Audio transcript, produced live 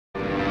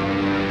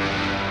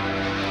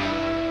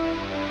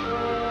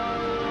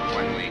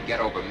get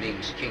over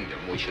Ming's kingdom,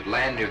 we should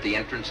land near the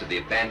entrance of the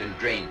abandoned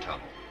drain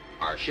tunnel.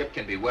 Our ship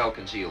can be well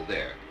concealed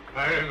there.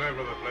 I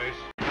remember the place.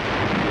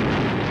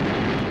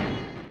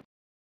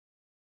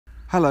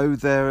 Hello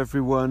there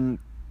everyone,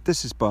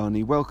 this is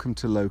Barney, welcome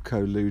to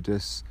Loco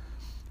Ludus.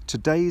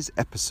 Today's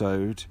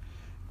episode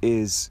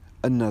is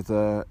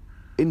another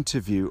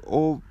interview,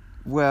 or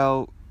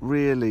well,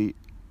 really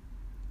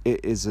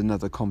it is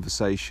another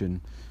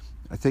conversation.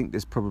 I think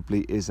this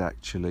probably is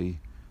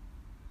actually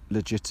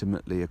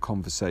legitimately a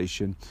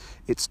conversation.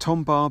 It's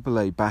Tom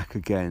Barbalet back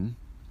again.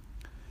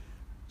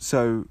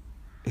 So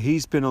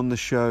he's been on the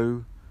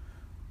show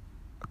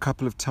a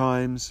couple of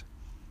times.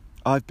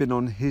 I've been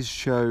on his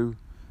show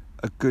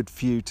a good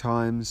few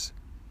times.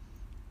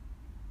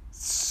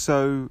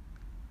 So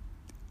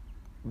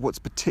what's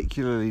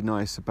particularly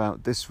nice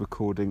about this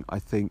recording, I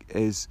think,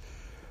 is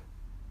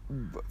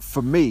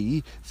for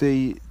me,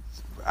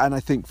 and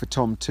I think for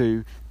Tom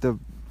too, the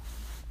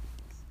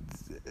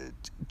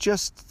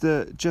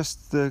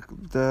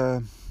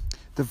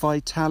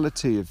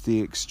vitality of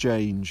the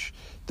exchange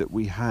that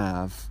we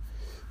have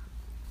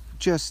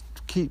just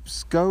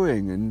keeps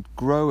going and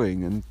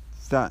growing, and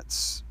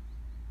that's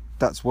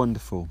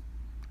wonderful.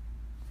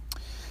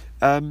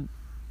 Tom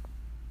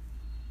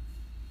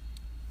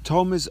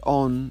is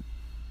on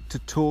to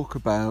talk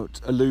about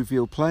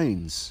alluvial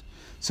plains,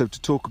 so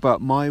to talk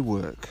about my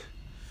work,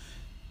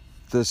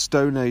 the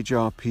Stone Age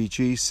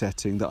RPG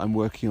setting that I'm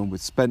working on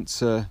with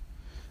Spencer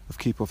of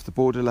Keep Off the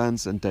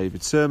Borderlands and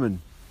David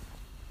Sermon.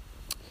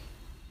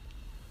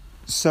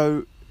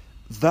 So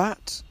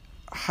that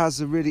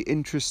has a really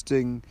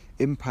interesting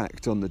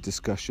impact on the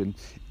discussion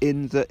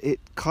in that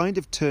it kind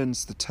of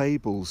turns the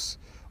tables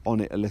on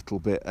it a little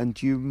bit,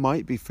 and you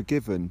might be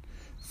forgiven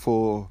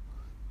for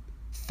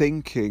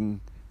thinking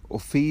or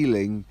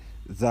feeling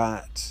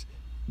that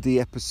the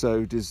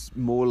episode is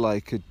more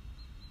like a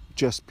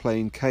just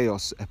plain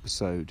chaos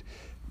episode.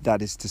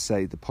 That is to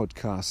say, the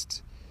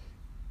podcast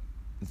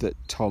that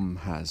Tom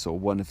has, or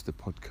one of the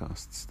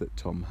podcasts that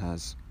Tom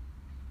has.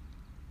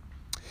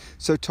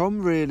 So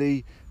Tom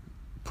really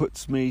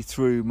puts me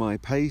through my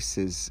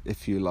paces,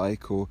 if you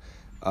like, or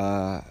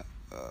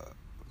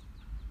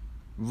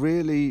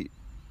really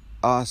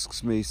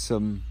asks me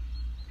some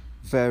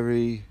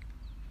very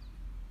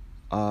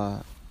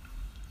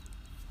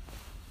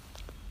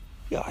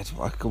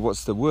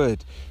what's the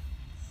word?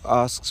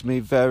 Asks me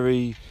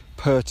very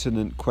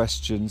pertinent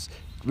questions,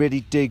 really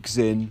digs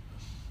in.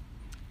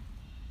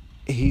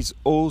 He's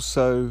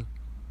also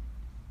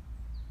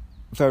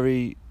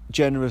very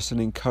generous and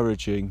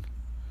encouraging,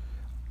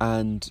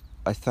 and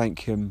I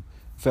thank him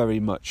very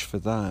much for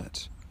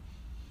that.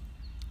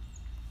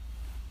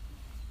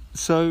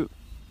 So,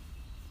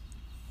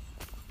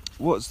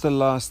 what's the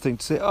last thing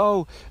to say?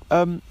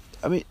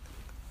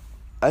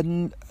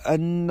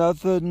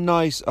 Another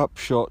nice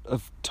upshot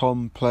of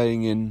Tom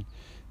playing in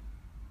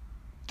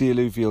the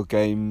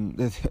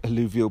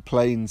alluvial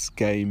plains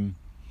game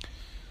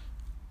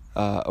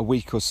a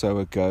week or so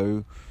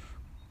ago.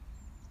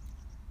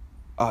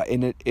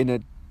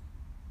 In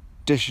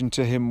addition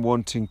to him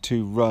wanting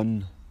to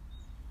run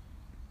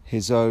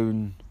his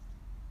own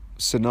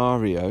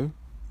scenario,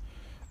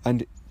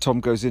 and Tom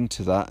goes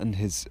into that and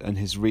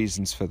his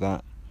reasons for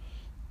that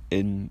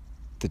in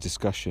the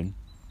discussion.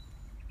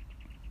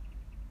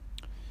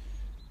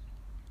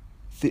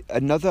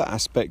 Another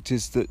aspect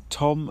is that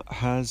Tom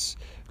has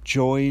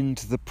joined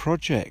the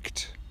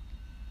project,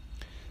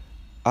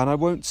 and I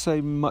won't say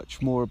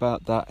much more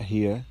about that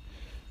here.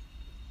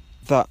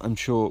 That I'm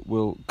sure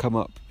will come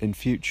up in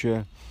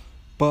future,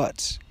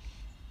 but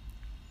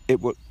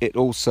it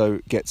also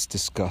gets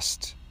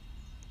discussed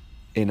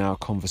in our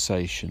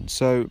conversation.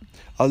 So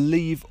I'll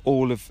leave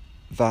all of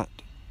that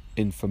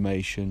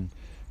information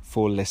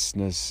for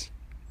listeners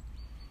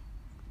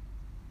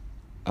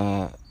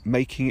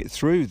making it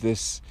through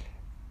this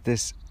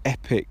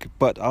epic,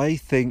 but I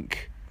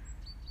think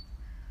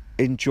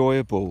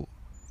enjoyable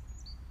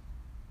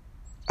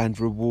and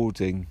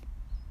rewarding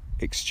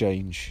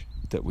exchange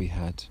that we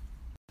had.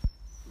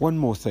 One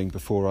more thing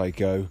before I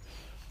go.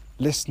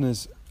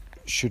 Listeners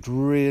should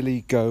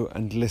really go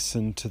and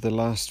listen to the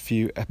last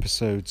few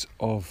episodes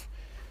of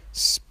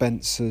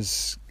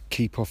Spencer's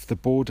Keep Off the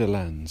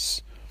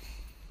Borderlands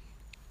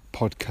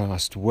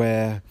podcast,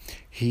 where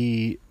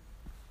he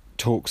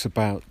talks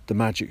about the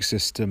magic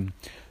system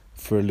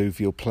for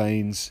alluvial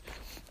plains,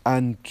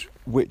 and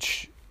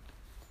which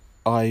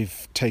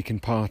I've taken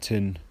part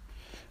in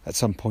at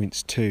some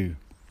points too.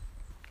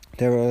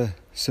 There are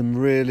some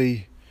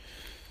really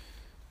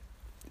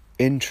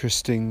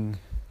interesting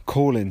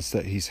call-ins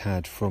that he's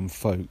had from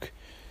folk,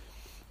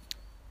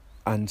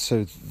 and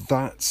so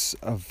that's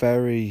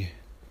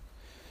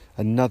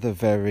another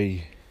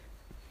very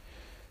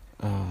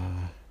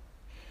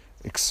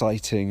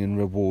exciting and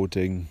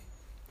rewarding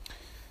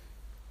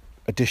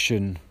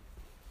addition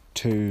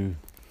to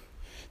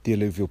the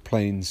Alluvial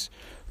Plains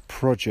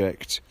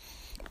project,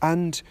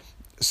 and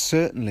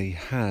certainly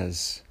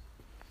has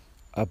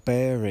a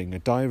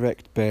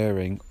direct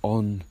bearing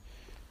on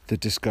the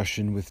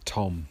discussion with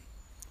Tom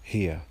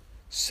here.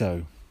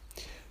 So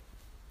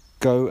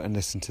Go and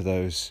listen to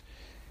those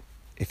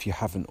if you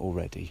haven't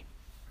already.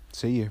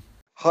 See you.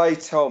 Hi,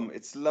 Tom.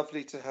 It's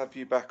lovely to have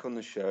you back on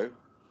the show.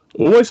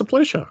 Always a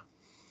pleasure.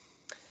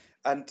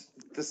 And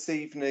this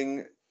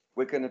evening,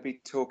 we're going to be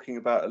talking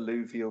about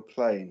alluvial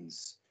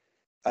plains.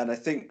 And I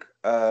think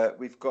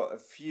we've got a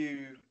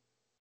few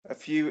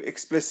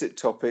explicit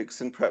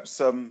topics and perhaps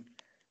some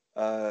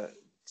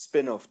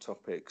spin-off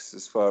topics,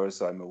 as far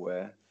as I'm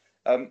aware.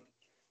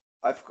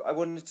 I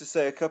wanted to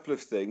say a couple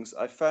of things.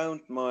 I found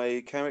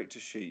my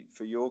character sheet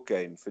for your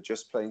game for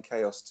Just Plain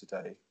Chaos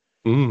today.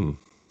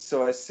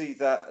 So I see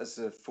that as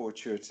a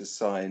fortuitous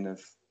sign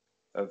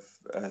of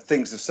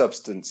things of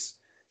substance,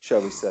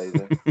 shall we say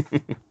there.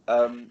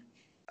 And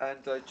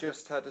I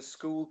just had a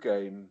school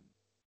game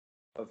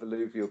of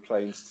alluvial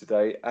plains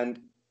today,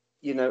 and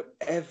you know,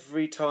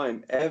 every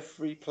time,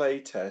 every play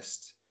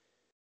test,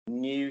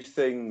 new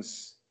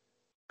things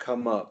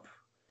come up.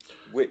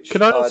 Which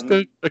can I ask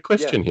a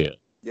question here?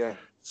 Yeah.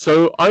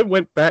 So I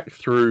went back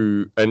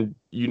through, and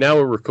you now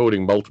are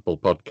recording multiple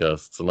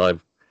podcasts, and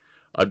I've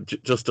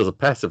just as a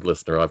passive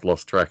listener, I've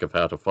lost track of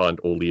how to find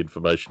all the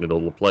information in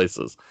all the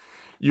places.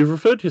 You've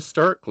referred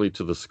historically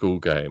to the school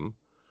game,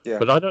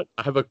 but I don't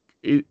have a.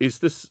 Is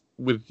this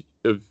with?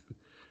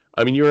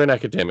 I mean, you're an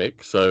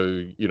academic,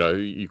 so you know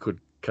you could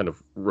kind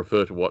of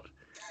refer to what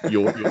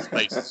your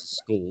space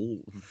school.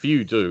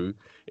 Few do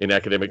in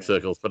academic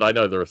circles, but I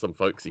know there are some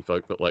folksy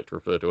folk that like to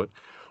refer to it.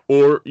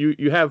 Or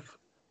you have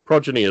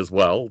progeny as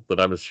well that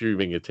I'm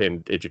assuming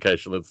attend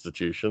educational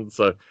institutions,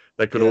 so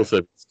that could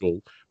also be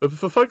school. But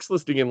for folks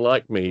listening in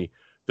like me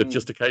that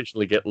just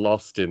occasionally get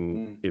lost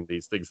in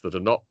these things that are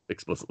not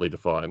explicitly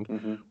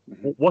defined,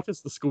 what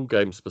is the school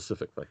game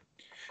specifically?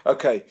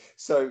 Okay,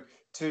 so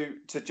to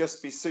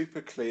just be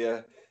super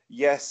clear,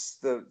 yes,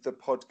 the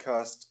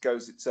podcast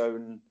goes its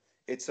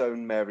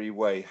own merry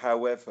way.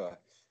 However,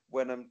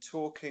 when I'm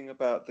talking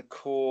about the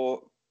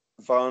core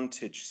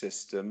Vantage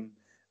system,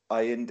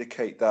 I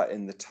indicate that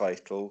in the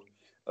title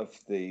of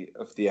the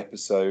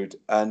episode,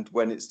 and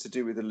when it's to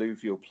do with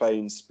alluvial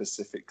plains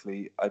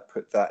specifically, I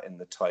put that in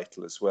the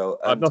title as well.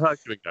 And I'm not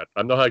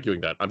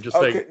arguing that. I'm just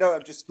saying. No,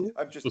 I'm just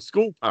the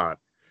school part.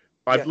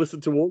 I've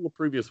listened to all the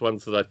previous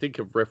ones that I think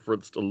have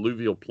referenced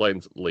alluvial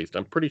plains at least.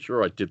 I'm pretty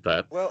sure I did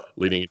that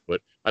leading into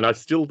it, and I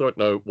still don't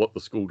know what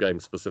the school game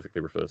specifically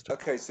refers to.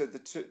 Okay, so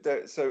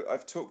so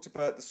I've talked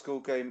about the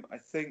school game, I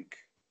think,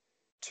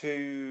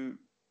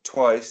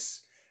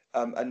 twice.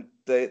 And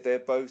they're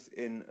both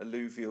in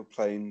alluvial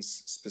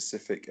plains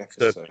specific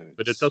episodes.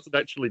 But it doesn't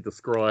actually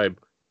describe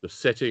the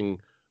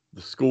setting,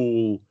 the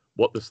school,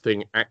 what this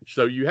thing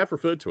So you have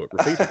referred to it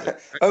repeatedly.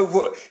 Oh,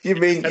 what you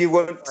mean? You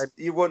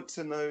want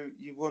to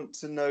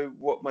know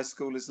what my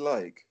school is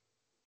like?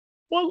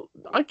 Well,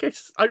 I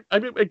guess I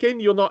mean,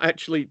 again, you're not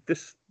actually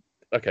this.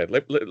 Okay,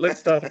 let's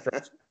start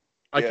afresh.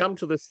 I come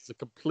to this as a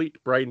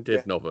complete brain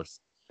dead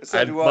novice.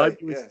 So do I.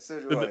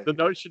 The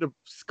notion of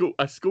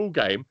a school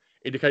game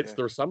indicates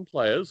there are some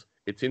players,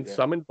 it's in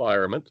some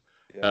environment,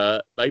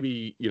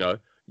 maybe, you know,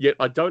 yet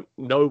I don't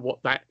know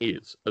what that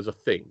is as a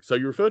thing. So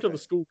you refer to the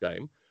school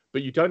game,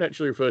 but you don't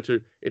actually refer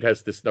to it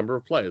has this number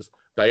of players.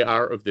 They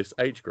are of this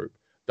age group.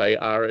 They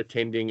are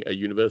attending a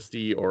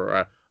university or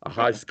a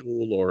high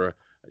school or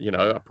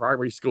a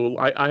primary school.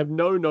 I have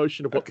no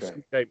notion of what the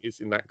school game is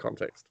in that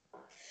context.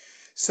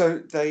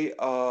 So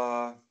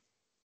I've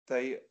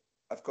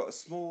got a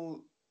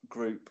small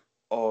group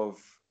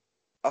of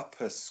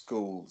upper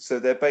school, so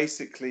they're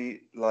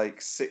basically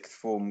like sixth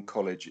form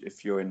college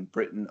if you're in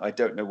Britain. I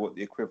don't know what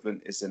the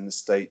equivalent is in the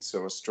States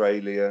or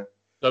Australia.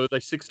 So are they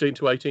 16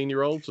 to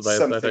 18-year-olds?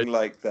 Something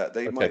like that.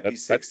 They might be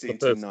 16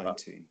 to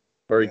 19.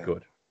 Very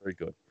good.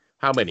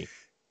 How many?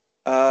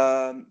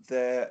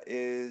 There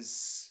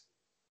is,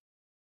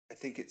 I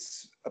think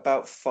it's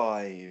about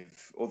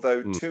 5,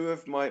 although two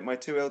of my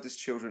two eldest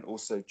children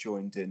also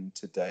joined in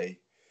today.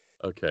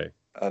 Okay.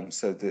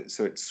 So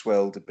it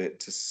swelled a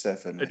bit to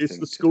 7. And is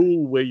the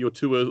school where your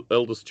two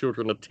eldest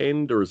children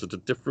attend, or is it a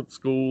different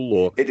school?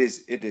 Or it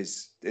is.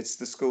 It's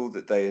the school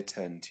that they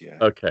attend. Yeah.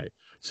 Okay.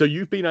 So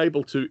you've been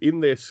able to,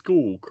 in their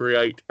school,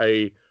 create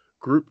a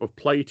group of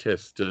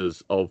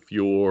playtesters of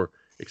your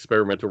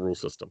experimental rule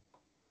system.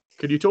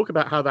 Could you talk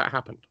about how that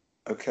happened?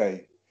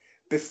 Okay.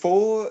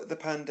 Before the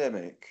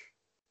pandemic,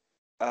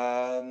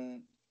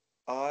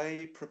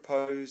 I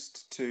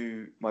proposed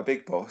to my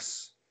big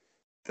boss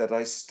that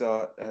I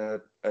start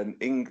an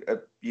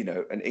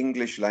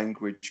English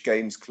language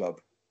games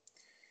club,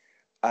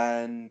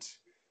 and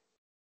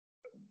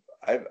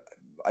I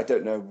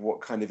don't know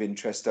what kind of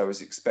interest I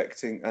was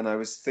expecting, and I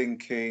was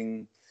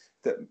thinking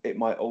that it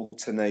might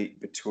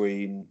alternate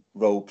between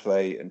role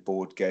play and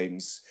board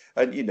games,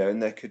 and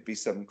and there could be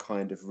some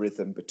kind of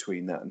rhythm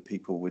between that, and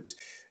people would,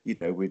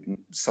 we'd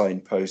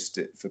signpost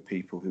it for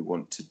people who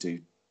want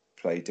to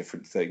play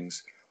different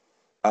things,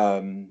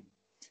 and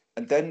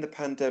then the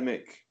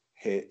pandemic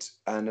hit,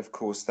 and of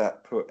course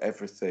that put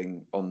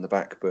everything on the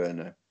back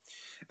burner.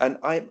 And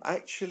I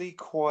actually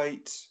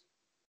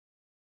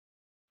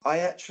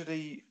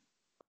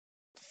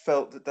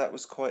felt that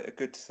was quite a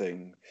good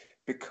thing,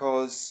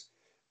 because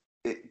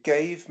it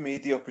gave me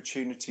the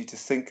opportunity to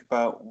think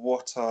about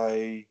what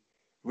I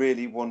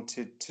really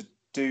wanted to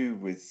do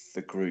with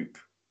the group,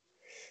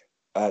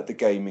 the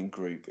gaming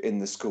group in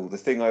the school, the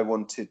thing I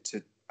wanted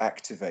to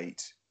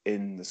activate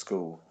in the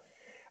school.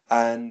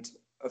 And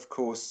of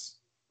course,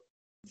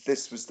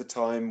 this was the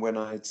time when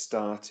I had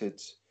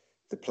started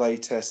the play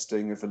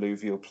testing of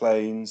Alluvial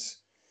Plains.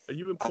 Are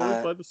you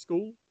employed by the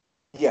school?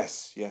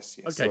 Yes.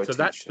 Okay, so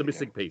that's the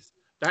missing piece.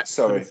 That's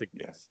the missing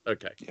piece.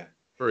 Okay. Yeah.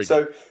 Very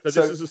good. So this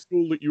is a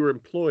school that you were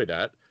employed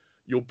at.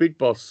 Your big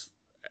boss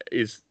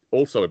is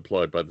also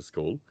employed by the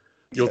school.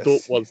 Your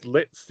thought was,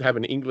 let's have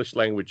an English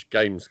language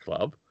games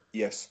club.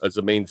 Yes. As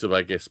a means of,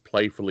 I guess,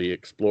 playfully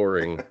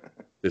exploring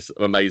this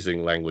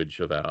amazing language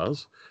of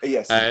ours.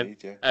 Yes,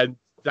 indeed, yeah. And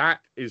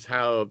that is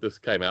how this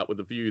came out, with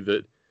the view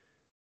that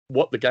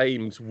what the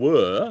games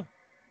were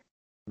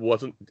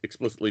wasn't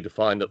explicitly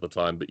defined at the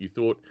time, but you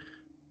thought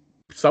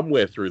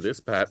somewhere through this,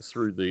 perhaps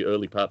through the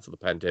early parts of the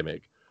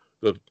pandemic,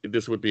 that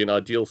this would be an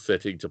ideal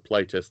setting to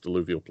playtest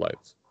Alluvial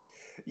Plains.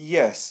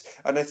 Yes,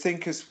 and I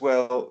think as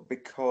well,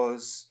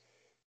 because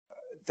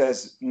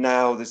there's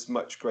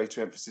much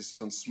greater emphasis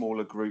on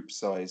smaller group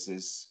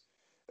sizes.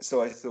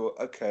 So I thought,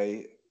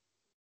 okay,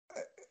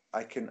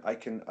 I can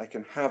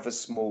have a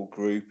small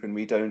group, and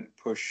we don't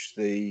push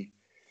the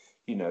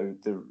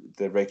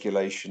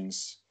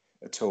regulations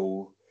at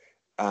all.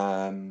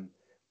 And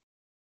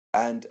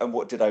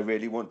what did I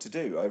really want to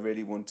do? I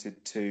really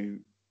wanted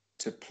to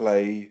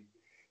play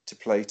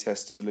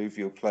test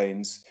Alluvial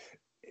Plains,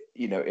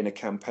 in a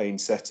campaign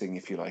setting,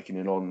 if you like, in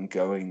an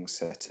ongoing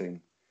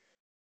setting.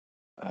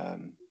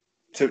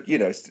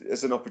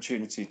 As an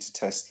opportunity to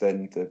test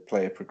then the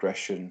player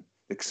progression,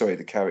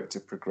 the character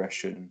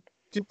progression.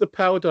 Did the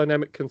power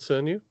dynamic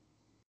concern you?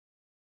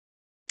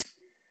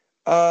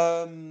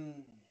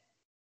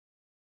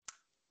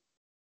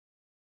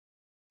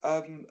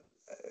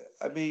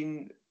 I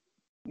mean,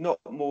 not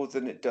more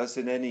than it does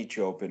in any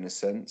job, in a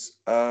sense.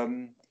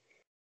 I've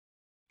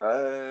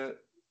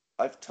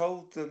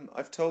told them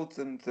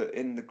that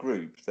in the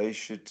group they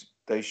should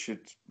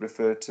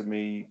refer to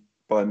me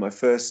by my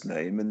first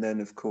name, and then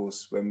of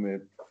course when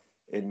we're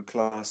in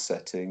class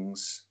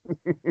settings,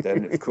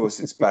 then of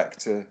course it's back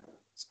to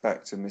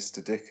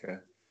Mr.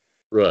 Dicker.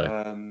 Right.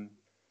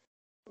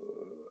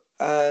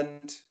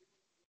 And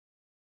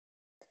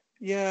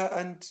yeah,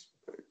 and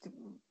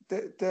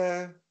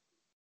they're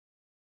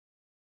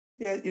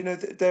at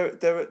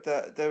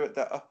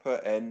that upper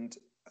end,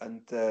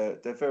 and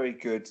they're very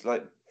good.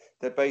 Like,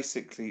 they're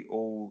basically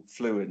all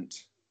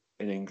fluent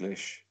in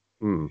English.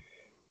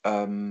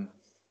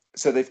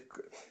 So they've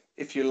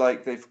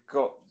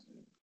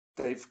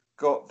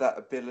got that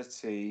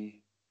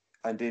ability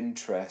and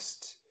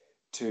interest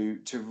to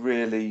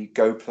really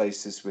go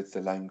places with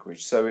the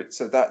language. So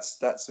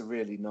that's a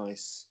really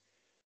nice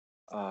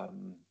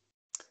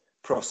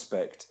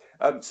prospect.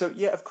 So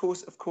yeah, of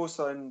course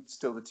I'm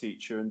still the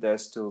teacher and they're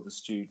still the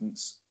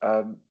students.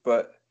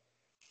 But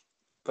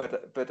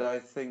I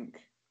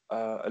think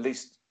at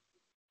least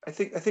I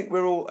think we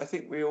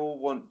all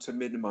want to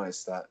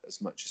minimize that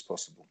as much as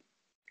possible.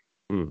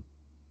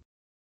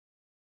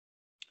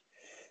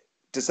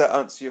 Does that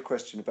answer your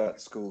question about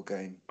the school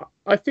game?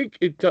 I think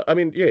it. I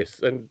mean, yes.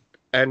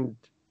 And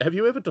have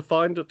you ever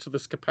defined it to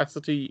this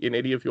capacity in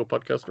any of your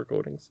podcast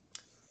recordings?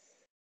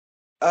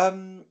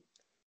 I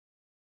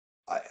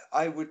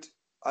would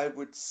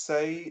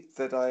say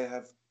that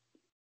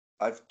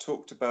I've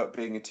talked about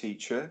being a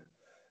teacher,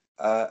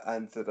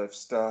 and that I've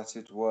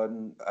started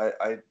one.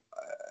 I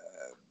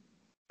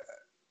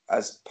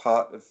as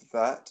part of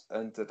that,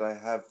 and that I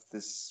have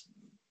this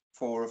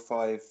 4 or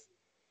 5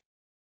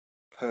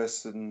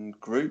 person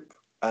group,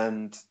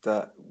 and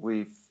that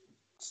we've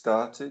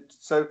started.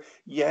 So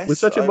yes,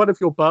 was that in one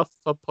of your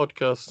bathtub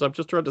podcasts? I'm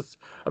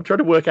trying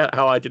to work out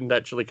how I didn't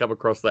actually come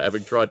across that,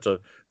 having tried to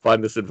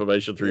find this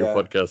information through your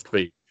podcast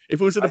feed.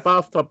 If it was in a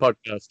bathtub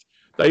podcast,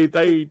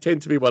 they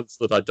tend to be ones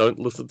that I don't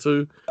listen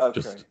to.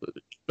 Okay.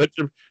 But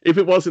if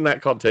it was in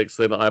that context,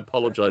 then I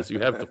apologise. You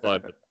have to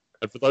find it.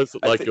 And for those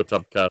that like your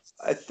tubcast,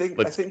 I think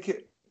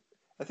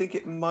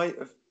it might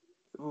have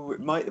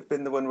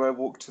been the one where I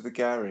walked to the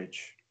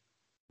garage.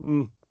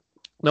 No,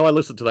 I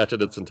listened to that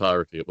in its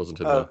entirety. It wasn't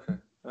in there.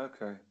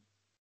 Okay.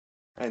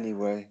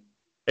 Anyway,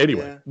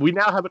 yeah. We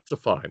now have it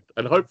defined,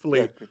 and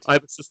hopefully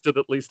I've assisted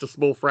at least a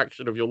small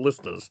fraction of your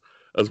listeners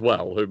as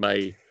well, who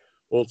may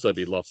also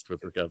be lost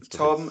with regards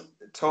to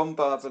Tom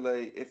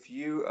Barbalet. If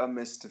you are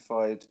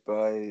mystified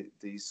by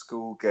the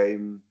school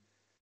game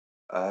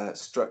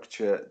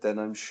structure, then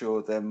I'm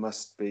sure there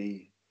must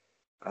be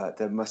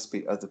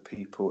other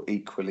people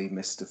equally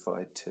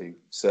mystified too.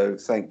 So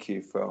thank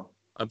you, Phil.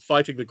 I'm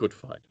fighting the good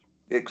fight.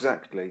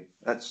 Exactly.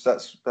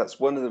 That's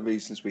one of the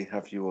reasons we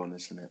have you on,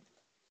 isn't it?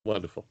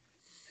 Wonderful.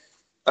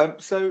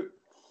 So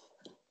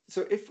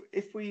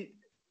if we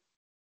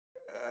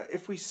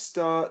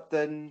start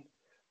then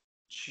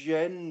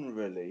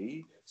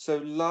generally, so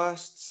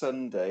last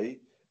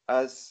Sunday,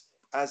 as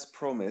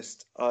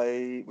promised,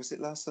 was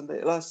it last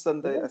Sunday? Last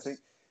Sunday, yes. I think.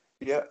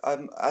 Yeah.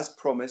 As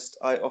promised,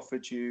 I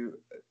offered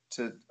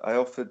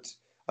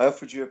I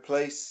offered you a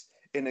place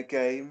in a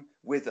game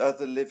with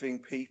other living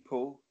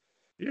people.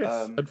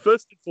 Yes, and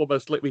first and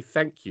foremost, let me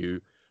thank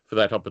you for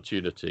that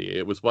opportunity.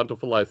 It was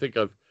wonderful. I think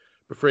I've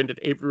befriended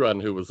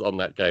everyone who was on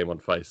that game on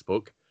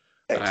Facebook,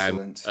 and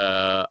Excellent.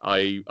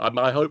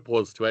 my hope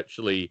was to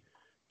actually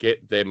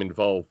get them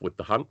involved with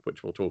the hunt,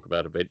 which we'll talk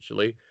about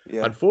eventually.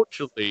 Yeah.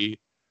 Unfortunately,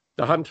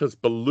 the hunt has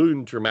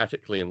ballooned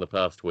dramatically in the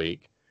past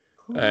week,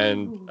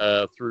 and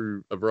Ooh.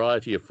 through a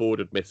variety of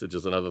forwarded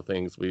messages and other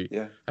things, we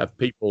Yeah. have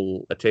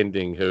people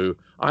attending who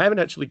I haven't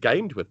actually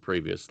gamed with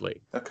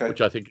previously, Okay.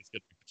 which I think is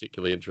going to be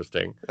particularly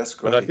interesting. That's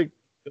But I great. think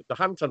that the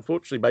hunt,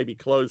 unfortunately, may be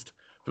closed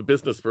for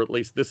business for at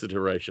least this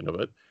iteration of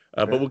it.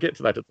 But Yeah. we'll get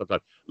to that at some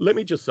time. Let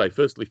me just say,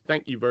 firstly,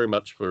 thank you very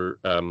much for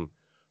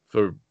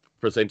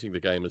presenting the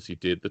game as you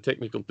did. The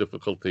technical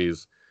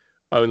difficulties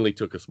only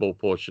took a small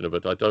portion of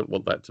it. I don't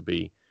want that to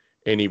be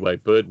anyway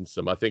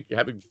burdensome. I think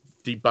having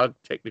debugged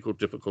technical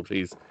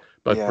difficulties,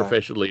 both Yeah.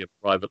 professionally and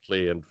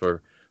privately, and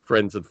for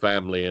friends and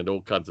family and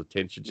all kinds of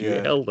tensions, you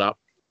Yeah. held up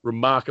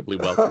remarkably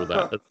well through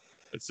that.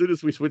 As soon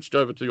as we switched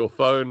over to your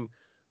phone,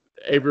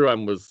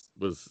 everyone was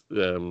one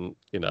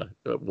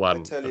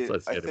I tell you,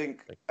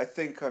 associated. I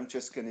think I'm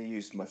just going to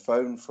use my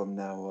phone from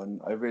now on.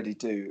 I really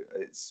do.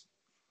 It's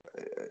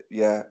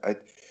yeah.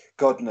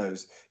 God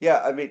knows.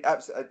 Yeah. I mean,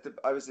 absolutely.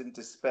 I was in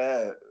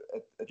despair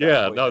at that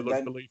Yeah, point, no,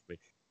 look, believe me.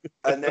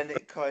 and then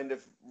it kind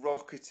of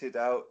rocketed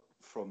out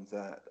from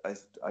that.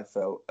 I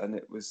felt, and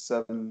it was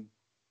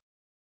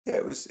yeah,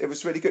 it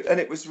was really good, and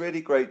it was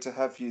really great to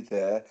have you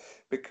there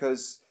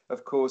because,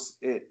 of course,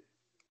 it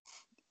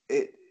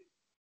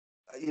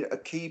a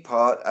key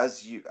part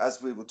as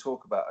we will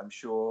talk about, I'm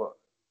sure,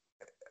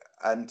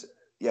 and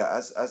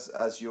yeah,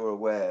 as you're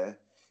aware,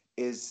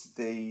 is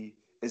the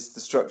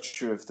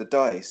structure of the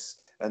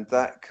dice, and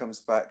that comes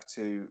back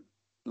to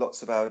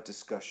lots of our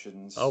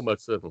discussions,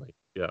 Almost certainly,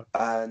 yeah.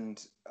 and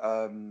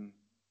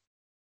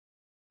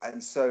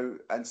so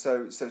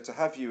to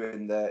have you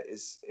in there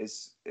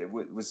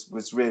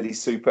was really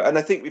super, and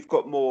I think we've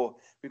got more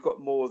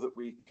that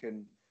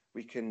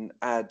we can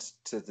add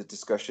to the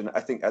discussion,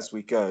 I think, as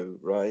we go,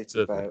 right,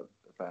 Certainly.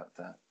 about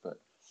that.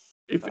 But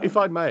If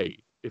I may,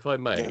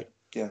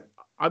 yeah,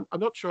 I'm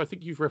not sure. I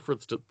think you've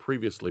referenced it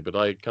previously, but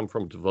I come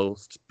from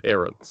divorced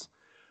parents.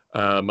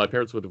 My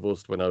parents were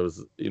divorced when I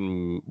was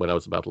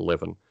about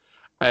 11,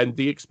 and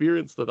the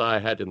experience that I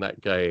had in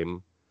that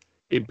game,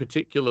 in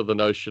particular, the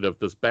notion of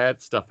there's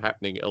bad stuff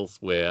happening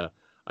elsewhere.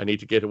 I need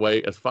to get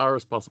away as far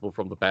as possible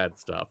from the bad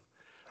stuff,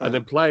 and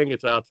then playing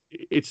it out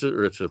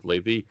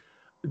iteratively.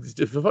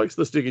 For folks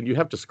listening, and you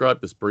have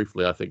described this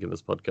briefly, I think, in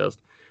this podcast,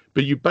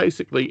 but you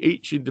basically,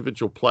 each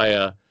individual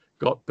player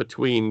got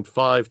between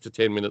 5 to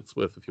 10 minutes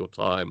worth of your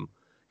time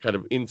kind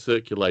of in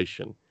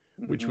circulation,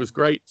 which was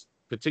great,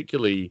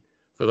 particularly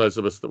for those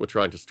of us that were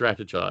trying to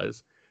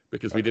strategize,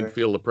 because we didn't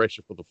feel the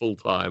pressure for the full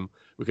time.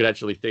 We could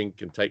actually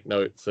think and take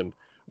notes and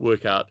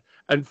work out.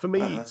 And for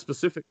me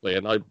specifically,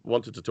 and I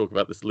wanted to talk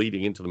about this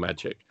leading into the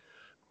Magic,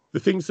 the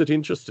things that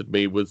interested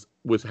me was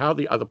how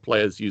the other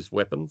players used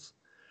weapons,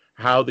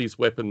 how these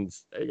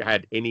weapons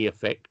had any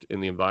effect in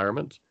the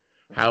environment,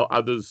 how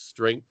others'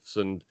 strengths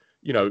and,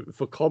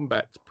 for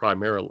combat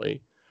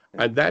primarily.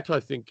 And that, I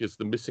think, is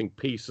the missing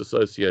piece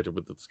associated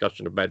with the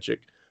discussion of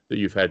Magic that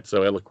you've had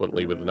so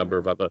eloquently with a number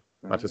of other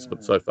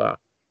participants so far,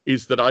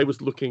 is that I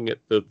was looking at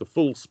the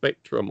full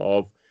spectrum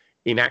of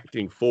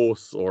enacting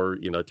force or,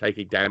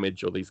 taking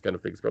damage or these kind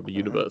of things from the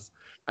universe.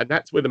 And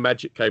that's where the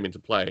Magic came into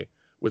play,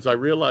 was I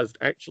realized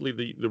actually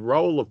the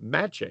role of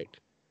Magic,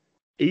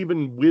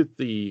 even with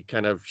the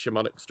kind of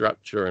shamanic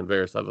structure and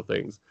various other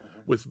things,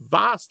 was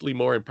vastly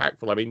more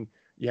impactful. I mean,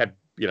 you had,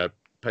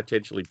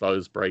 potentially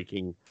bows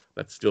breaking.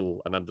 That's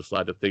still an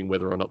undecided thing,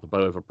 whether or not the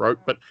bow ever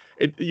broke. But,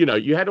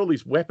 you had all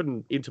these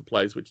weapon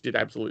interplays, which did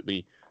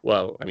absolutely,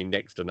 well, I mean,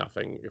 next to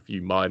nothing, a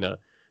few minor,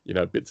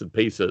 bits and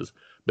pieces.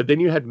 But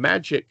then you had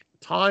Magic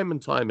time and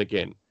time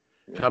again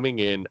coming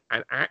in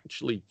and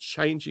actually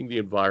changing the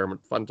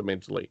environment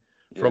fundamentally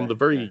from the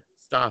very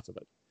start of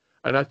it.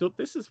 And I thought,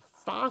 this is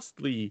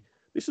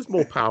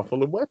more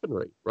powerful than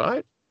weaponry,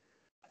 right?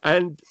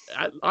 And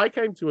I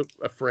came to it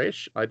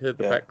afresh. I'd heard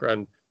the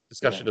background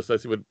discussion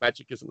associated with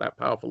Magic isn't that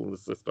powerful in the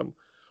system.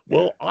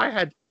 Well, I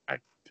had a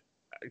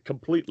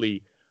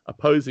completely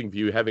opposing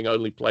view, having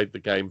only played the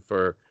game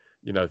for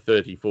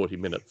 30, 40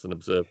 minutes and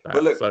observed that.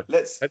 Well, look, so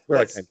let's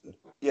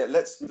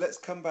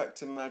come back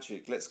to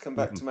Magic. Let's come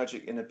back to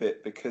Magic in a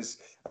bit, because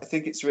I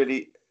think it's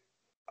really,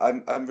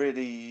 I'm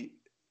really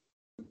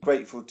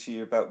grateful to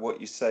you about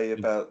what you say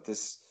about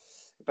this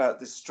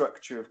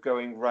structure of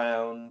going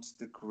round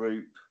the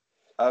group.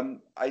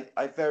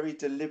 I very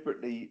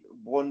deliberately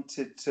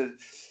wanted to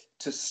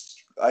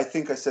I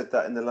think I said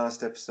that in the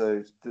last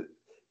episode, that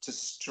to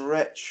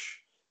stretch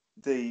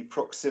the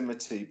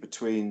proximity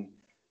between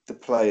the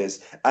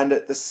players, and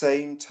at the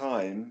same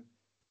time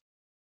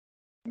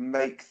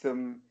make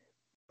them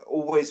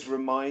always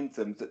remind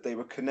them that they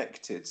were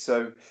connected.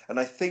 So, and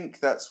I think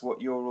that's what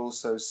you're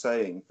also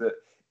saying, that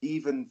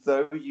even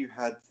though we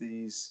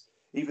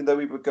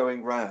were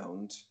going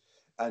round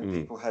and Mm.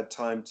 people had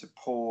time to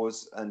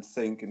pause and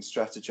think and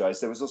strategize.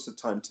 There was also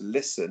time to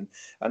listen,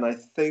 and I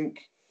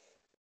think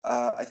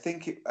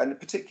and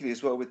particularly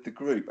as well with the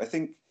group, I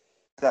think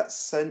that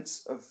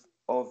sense of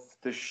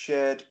the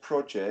shared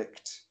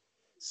project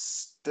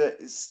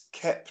is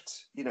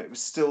kept. It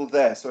was still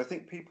there. So I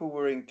think people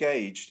were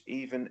engaged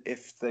even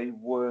if they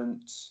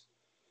weren't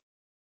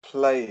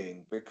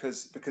playing,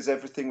 because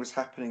everything was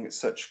happening at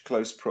such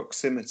close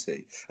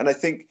proximity. And I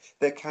think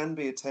there can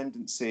be a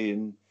tendency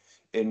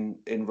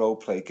in role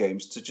play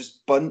games to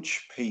just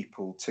bunch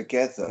people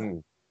together.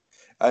 Mm.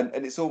 And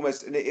it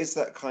is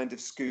that kind of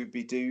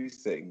Scooby-Doo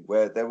thing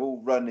where they're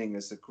all running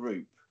as a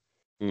group.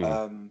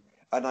 Mm.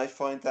 And I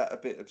find that a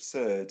bit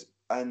absurd.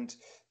 And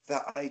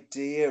that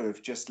idea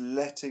of just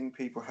letting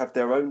people have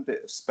their own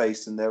bit of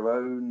space and their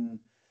own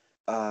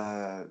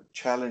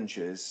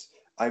challenges,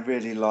 I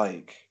really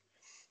like.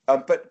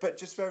 But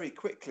just very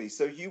quickly,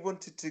 so you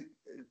wanted to,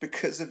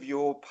 because of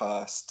your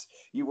past,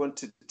 you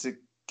wanted to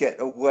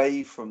get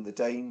away from the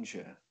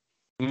danger.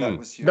 That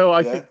was your, No,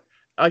 yeah?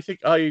 I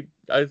think I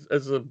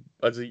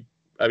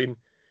mean,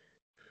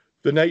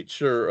 the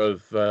nature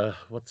of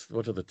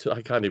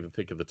I can't even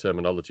think of the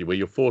terminology, where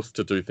you're forced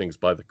to do things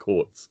by the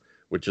courts,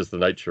 which is the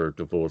nature of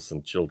divorce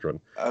and children.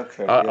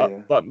 Okay,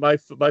 yeah. But my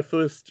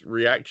first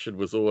reaction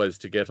was always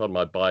to get on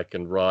my bike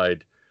and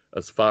ride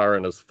as far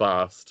and as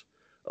fast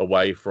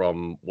away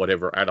from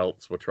whatever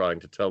adults were trying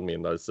to tell me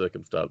in those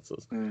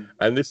circumstances. Mm.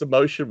 And this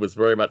emotion was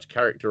very much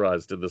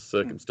characterized in this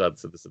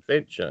circumstance of this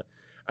adventure.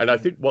 And I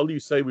think while you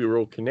say we were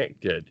all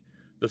connected,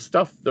 the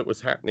stuff that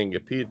was happening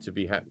appeared to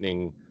be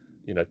happening,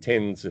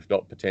 tens, if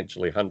not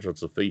potentially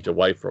hundreds of feet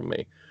away from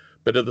me.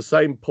 But at the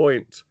same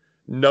point,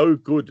 no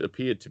good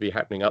appeared to be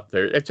happening up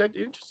there. It's an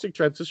interesting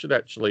transition,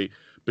 actually,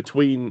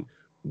 between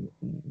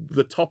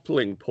the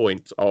toppling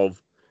point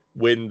of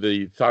when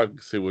the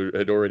thugs who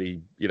had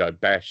already,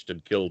 bashed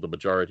and killed the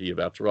majority of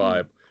our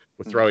tribe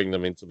were throwing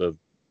them into the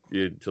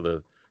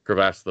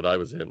crevasse that I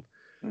was in.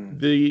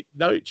 The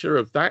nature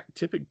of that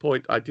tipping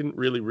point, I didn't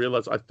really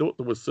realize. I thought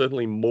there was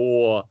certainly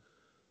more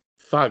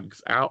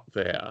thugs out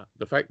there.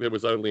 The fact there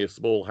was only a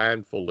small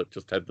handful that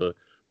just had the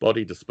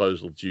body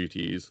disposal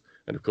duties,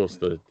 and of course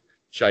the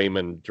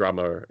shaman,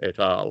 drummer, et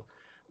al.,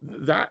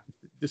 that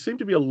there seemed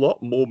to be a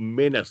lot more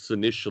menace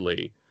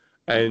initially,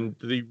 and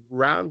the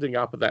rounding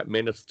up of that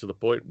menace to the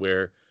point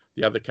where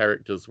the other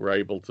characters were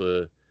able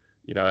to,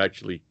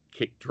 actually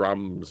kick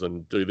drums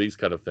and do these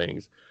kind of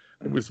things.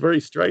 It was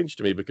very strange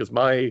to me, because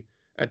my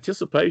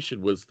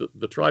anticipation was that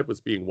the tribe was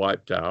being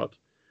wiped out.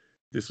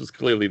 This was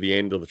clearly the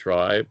end of the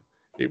tribe.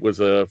 It was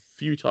a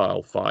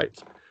futile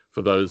fight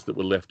for those that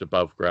were left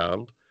above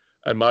ground,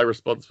 and my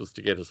response was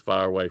to get as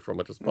far away from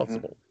it as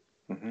possible.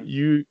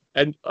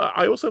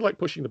 I also like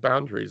pushing the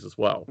boundaries as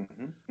well.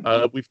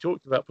 We've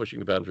talked about pushing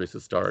the boundaries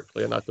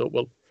historically, and I thought,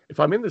 well, if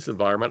I'm in this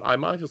environment, I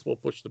might as well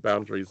push the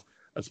boundaries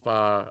as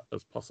far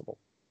as possible.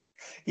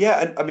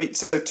 Yeah, and I mean,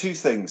 so two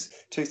things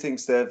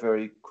there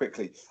very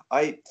quickly.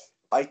 I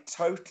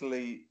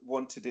totally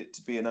wanted it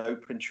to be an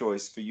open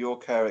choice for your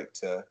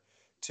character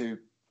to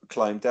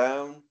climb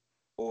down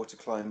or to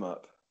climb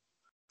up,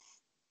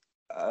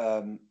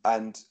 and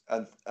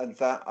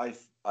that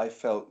I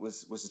felt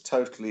was a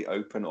totally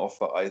open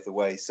offer either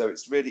way. So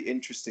it's really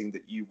interesting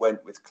that you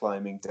went with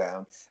climbing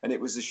down, and it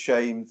was a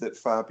shame that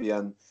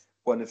Fabian,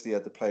 one of the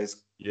other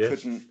players,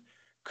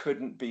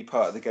 couldn't be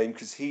part of the game,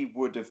 because he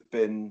would have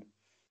been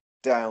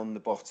down the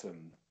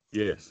bottom.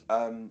 Yes.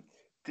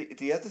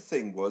 The other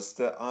thing was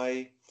that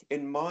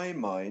in my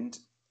mind,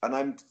 and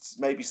I'm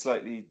maybe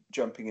slightly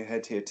jumping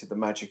ahead here to the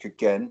magic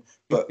again,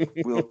 but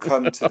we'll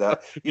come to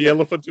that. The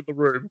elephant in the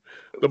room,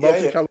 the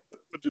multicolored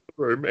elephant in the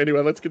room.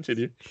 Anyway, let's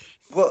continue.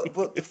 Well,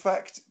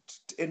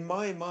 in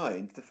my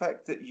mind, the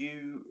fact that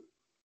you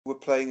were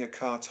playing a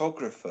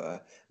cartographer,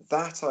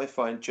 that I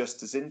find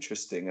just as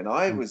interesting. And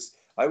I was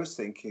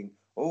thinking,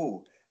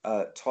 Tom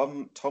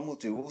will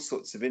do all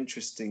sorts of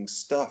interesting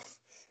stuff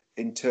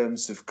in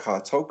terms of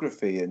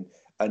cartography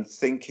and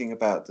thinking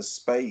about the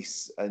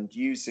space and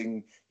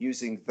using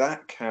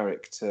that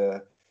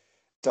character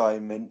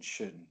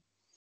dimension,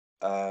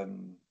 to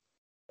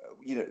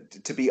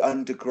be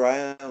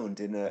underground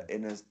in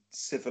a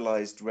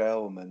civilized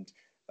realm, and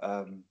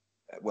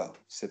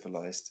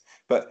civilized.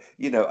 But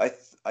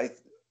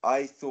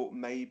I thought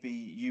maybe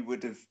you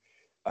would have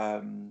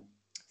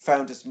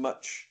found as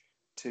much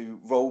to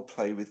role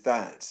play with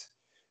that.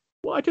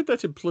 Well, I did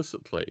that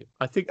implicitly.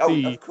 I think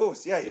of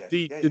course,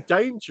 the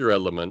danger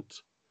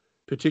element,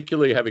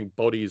 particularly having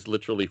bodies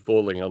literally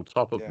falling on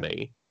top of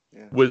me,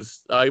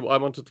 was I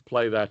wanted to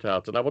play that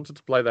out, and I wanted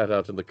to play that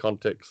out in the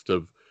context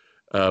of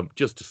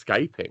just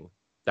escaping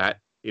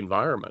that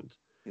environment.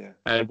 Yeah.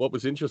 And what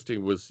was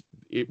interesting was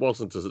it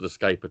wasn't as an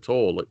escape at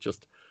all. It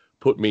just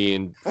put me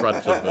in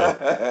front of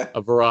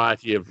a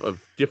variety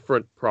of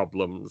different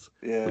problems,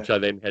 which I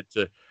then had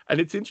to. And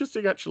it's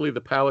interesting, actually,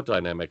 the power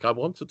dynamic. I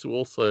wanted to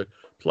also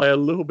play a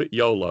little bit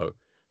YOLO.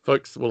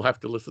 Folks will have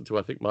to listen to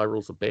I Think My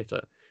Rules Are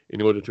Better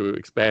in order to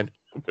expand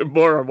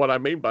more on what I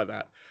mean by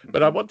that.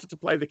 But I wanted to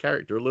play the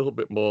character a little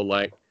bit more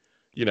like,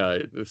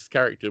 this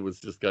character was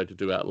just going to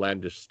do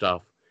outlandish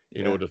stuff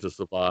in Yeah. order to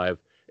survive,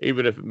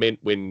 even if it meant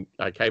when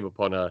I came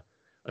upon a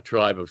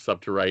tribe of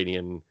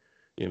subterranean,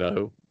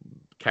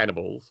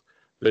 cannibals,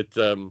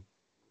 that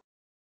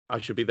I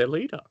should be their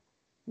leader.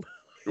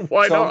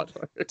 Why not?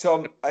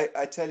 Tom,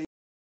 I tell you,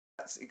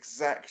 that's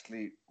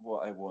exactly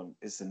what I want,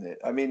 isn't it?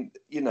 I mean,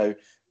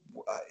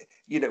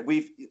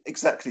 we've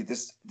exactly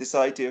this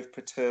idea of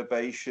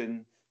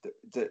perturbation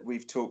that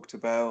we've talked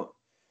about.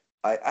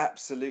 I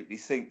absolutely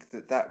think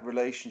that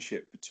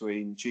relationship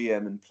between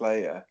GM and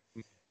player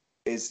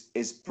is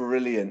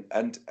brilliant,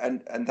 and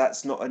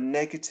that's not a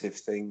negative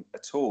thing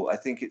at all. I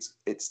think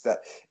it's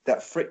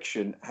that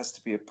friction has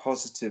to be a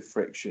positive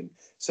friction.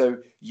 So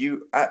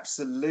you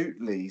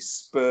absolutely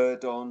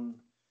spurred on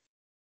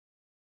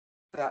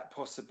that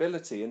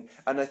possibility, and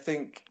I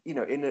think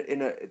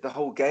the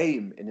whole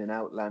game in an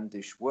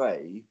outlandish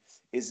way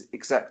is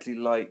exactly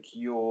like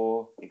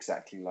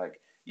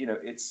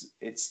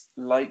it's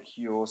like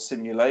your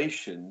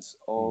simulations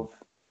of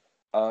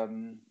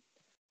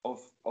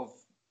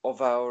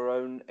our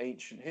own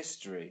ancient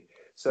history.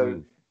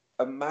 So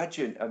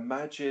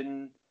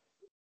imagine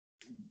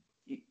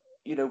you've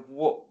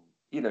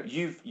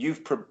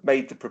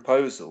made the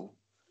proposal.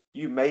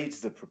 You made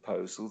the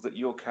proposal that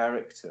your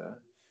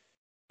character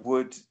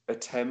would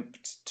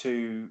attempt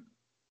to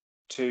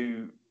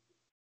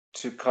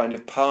kind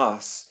of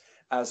pass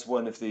as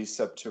one of these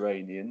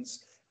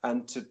subterraneans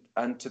and to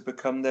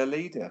become their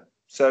leader.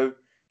 So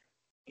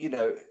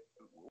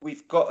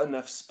we've got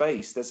enough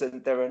space.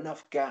 There are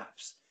enough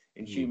gaps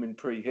in human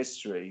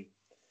prehistory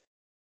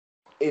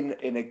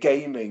in a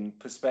gaming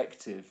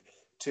perspective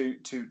to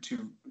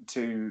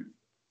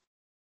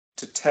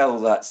tell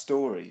that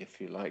story,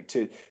 if you like,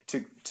 to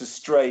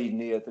stray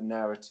near the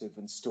narrative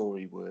and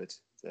story word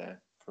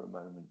there for a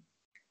moment.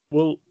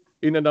 Well,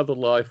 in another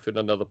life, in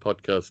another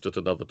podcast at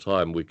another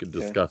time, we could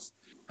discuss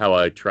how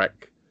I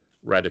track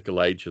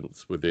radical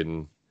agents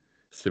within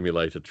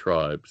simulated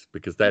tribes,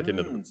 because that in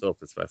and of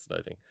itself is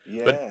fascinating.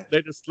 Yeah.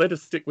 But let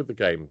us stick with the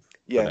game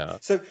for now.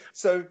 So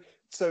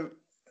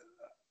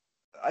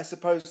I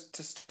suppose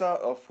to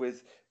start off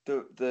with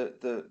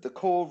the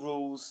core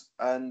rules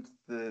and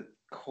the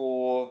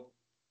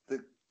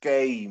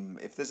game.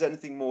 If there's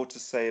anything more to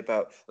say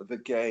about the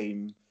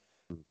game,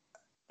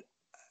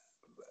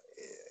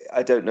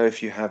 I don't know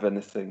if you have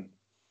anything.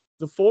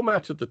 The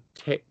format of the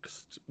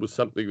text was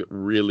something that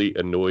really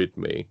annoyed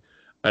me.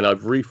 And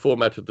I've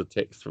reformatted the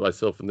text for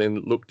myself and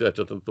then looked at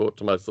it and thought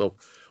to myself,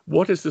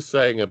 what is this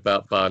saying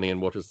about Barney and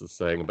what is this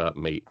saying about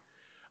me?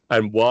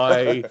 And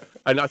why?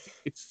 And I think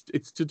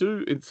it's to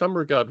do in some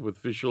regard with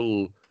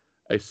visual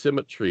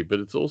asymmetry, but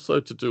it's also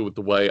to do with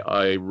the way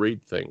I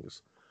read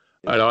things.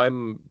 Yeah. And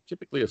I'm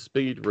typically a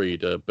speed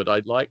reader, but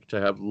I'd like to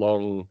have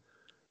long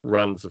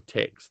runs of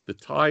text. The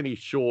tiny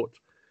short,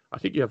 I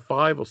think you have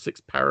 5 or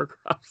 6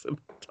 paragraphs in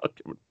the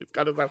document. It's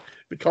kind of like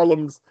the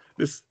columns,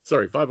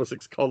 5 or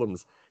 6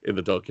 columns in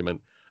the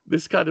document.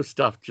 This kind of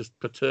stuff just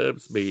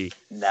perturbs me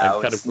and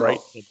kind of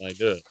grates on my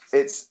nerves.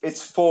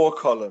 It's 4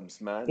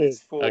 columns, man.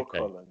 It's 4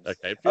 columns.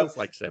 Okay, it feels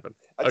like 7.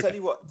 I tell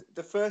you what,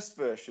 the first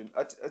version.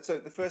 So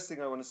the first thing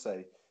I want to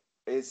say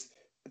is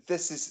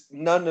this is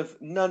none of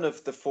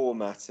the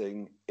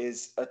formatting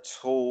is at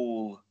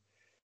all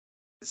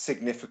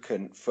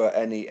significant for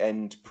any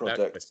end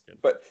product.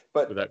 But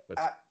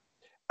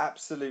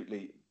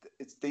absolutely,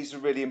 these are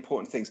really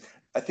important things.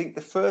 I think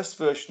the first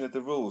version of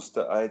the rules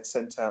that I had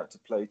sent out to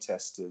play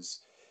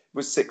testers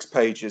was 6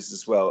 pages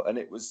as well, and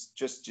it was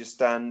just your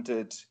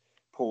standard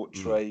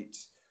portrait,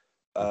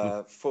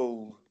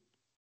 full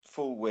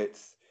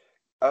width,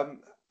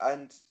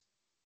 and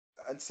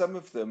some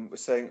of them were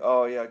saying,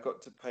 "Oh yeah, I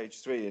got to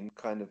page 3 and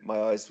kind of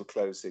my eyes were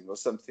closing" or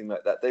something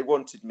like that. They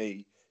wanted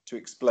me to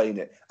explain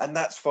it, and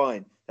that's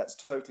fine. That's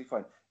totally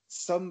fine.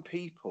 Some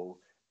people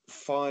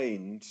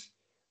find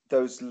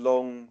those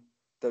long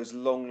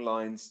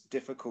lines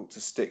difficult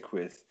to stick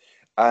with,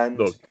 and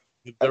look,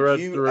 there are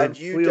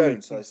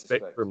don't, I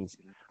suspect. Spectrums.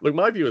 Look,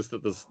 my view is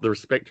that there are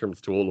spectrums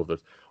to all of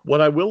this.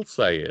 What I will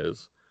say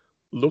is,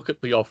 look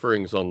at the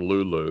offerings on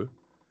Lulu,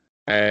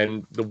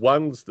 and the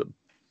ones that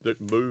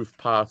move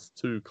past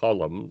 2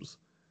 columns,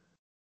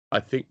 I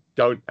think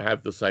don't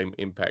have the same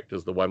impact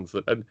as the ones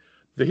that. And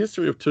the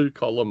history of 2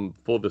 column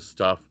for this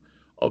stuff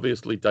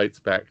obviously dates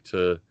back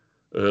to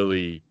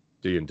early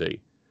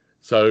D&D.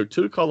 So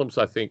 2 columns,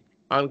 I think,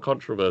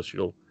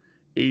 uncontroversial,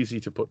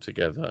 easy to put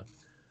together.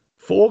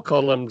 4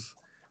 columns,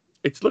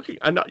 it's looking,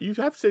 and you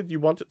have said you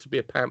want it to be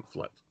a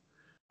pamphlet,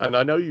 and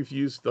I know you've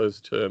used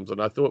those terms,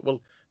 and I thought,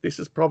 well, this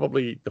is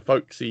probably the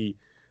folksy,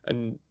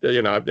 and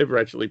I've never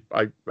I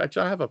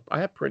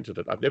have printed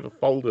it. I've never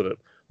folded it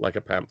like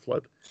a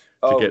pamphlet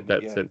to get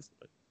that sense of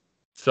it.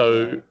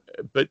 So,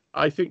 but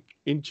I think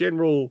in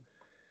general,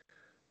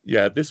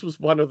 this was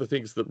one of the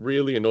things that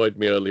really annoyed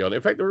me early on.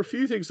 In fact, there were a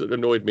few things that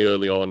annoyed me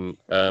early on.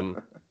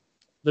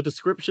 The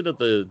description of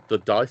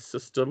the dice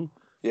system.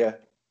 Yeah.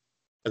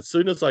 As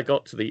soon as I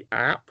got to the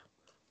app,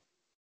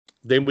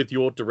 then with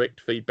your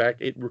direct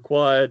feedback, it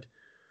required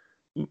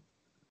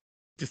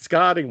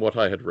discarding what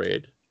I had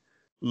read,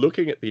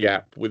 looking at the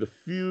app with a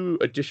few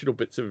additional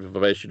bits of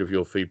information of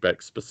your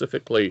feedback,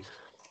 specifically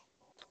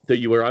that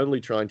you were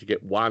only trying to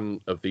get one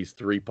of these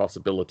three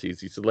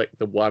possibilities. You select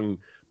the one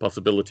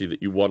possibility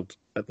that you want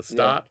at the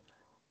start,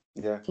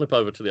 flip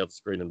over to the other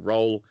screen and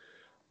roll.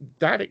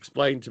 That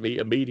explained to me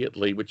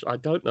immediately, which I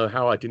don't know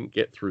how I didn't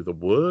get through the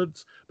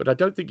words, but I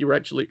don't think you're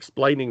actually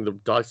explaining the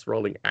dice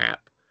rolling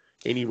app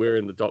anywhere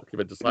in the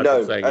document, aside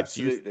from saying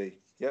absolutely. It's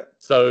used.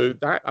 So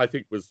that, I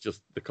think, was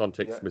just the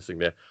context missing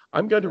there.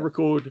 I'm going to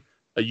record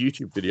a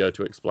YouTube video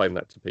to explain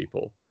that to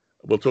people.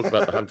 We'll talk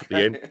about the hunt at the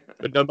end.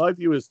 But no, my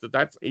view is that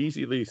that's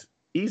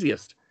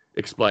easiest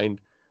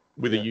explained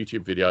with a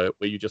YouTube video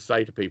where you just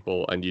say to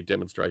people and you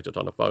demonstrate it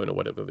on a phone or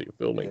whatever that you're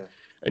filming.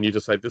 And you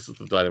just say, this is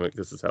the dynamic,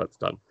 this is how it's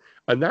done.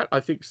 And that, I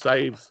think,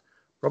 saves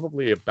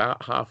probably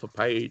about half a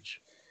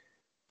page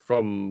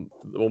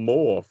or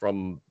more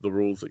from the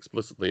rules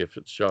explicitly if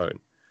it's shown.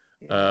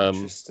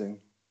 Interesting.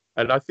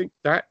 And I think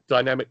that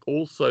dynamic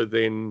also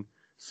then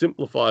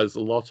simplifies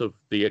a lot of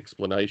the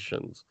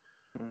explanations.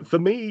 For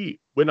me,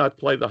 when I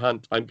play the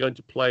hunt, I'm going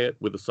to play it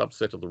with a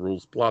subset of the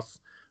rules plus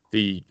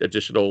the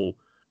additional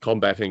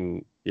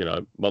combating,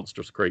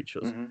 monstrous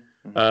creatures.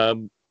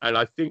 And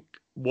I think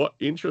what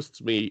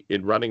interests me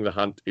in running the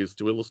hunt is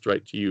to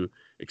illustrate to you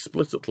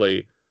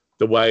explicitly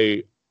the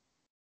way,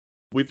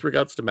 with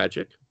regards to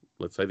magic,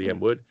 let's say the M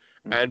word,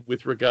 and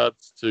with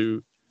regards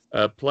to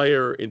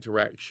player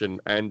interaction.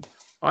 And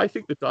I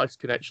think the dice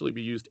can actually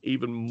be used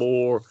even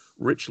more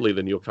richly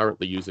than you're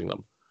currently using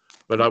them.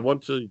 But I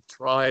want to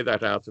try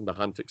that out in the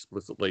hunt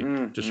explicitly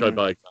to show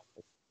by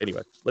example.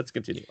 Anyway, let's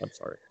continue. I'm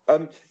sorry. I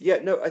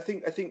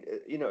think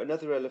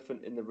another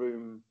elephant in the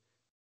room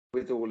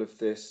with all of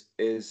this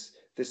is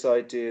this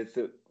idea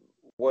that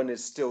one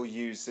is still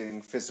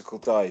using physical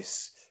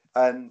dice,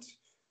 and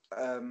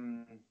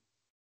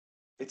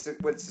it's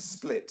a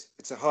split.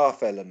 It's a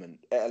half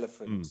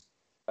elephant,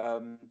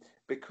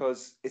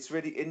 because it's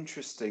really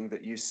interesting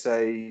that you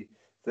say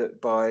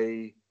that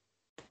by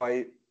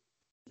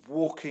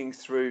walking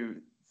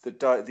through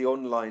the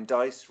online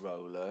dice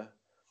roller,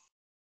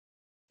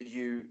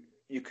 you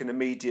can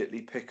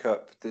immediately pick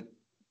up the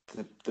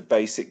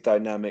basic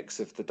dynamics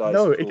of the dice.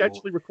 No, it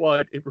actually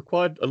required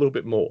a little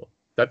bit more.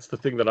 That's the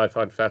thing that I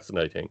find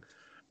fascinating.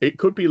 It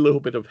could be a little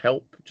bit of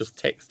help, just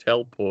text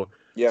help or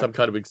some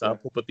kind of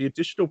example, but the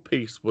additional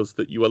piece was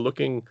that you are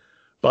looking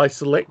by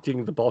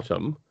selecting the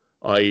bottom,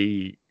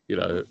 i.e.,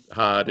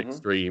 hard,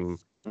 extreme,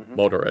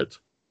 moderate.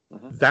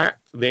 That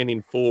then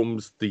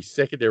informs the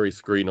secondary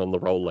screen on the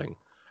rolling.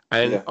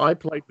 And I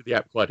played with the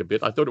app quite a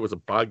bit. I thought it was a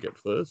bug at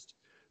first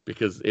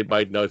because it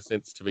made no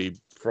sense to me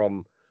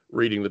from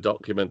reading the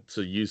document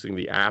to using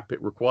the app.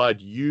 It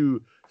required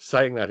you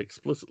saying that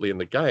explicitly in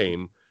the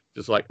game,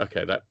 just like,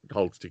 okay, that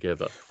holds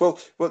together. Well,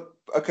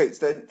 okay.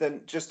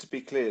 Then just to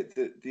be clear,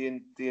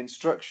 the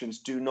instructions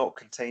do not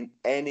contain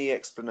any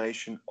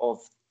explanation of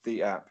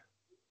the app.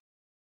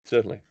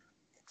 Certainly.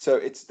 So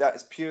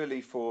that's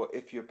purely for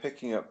if you're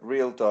picking up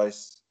real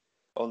dice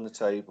on the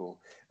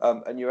table,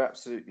 and you're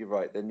absolutely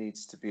right. There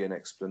needs to be an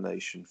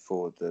explanation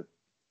for the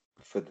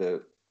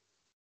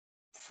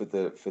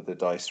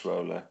dice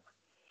roller,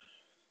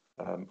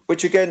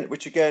 which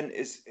again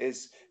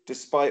is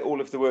despite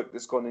all of the work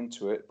that's gone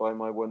into it by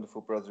my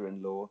wonderful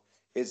brother-in-law,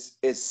 is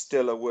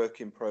still a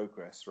work in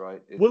progress,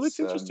 right? It's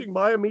interesting.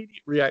 My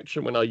immediate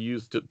reaction when I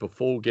used it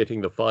before getting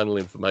the final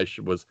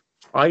information was,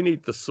 I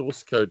need the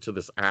source code to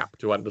this app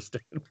to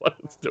understand what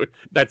it's doing.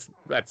 That's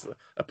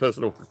a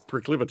personal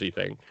proclivity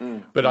thing.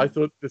 But I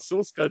thought the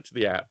source code to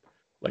the app,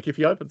 like if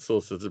he open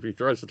sources, if he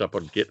throws it up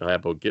on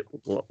GitHub or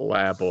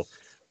GitLab or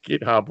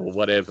GitHub or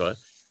whatever,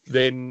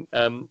 then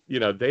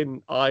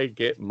then I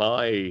get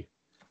my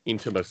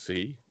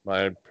intimacy,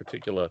 my own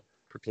particular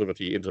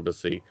proclivity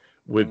intimacy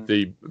with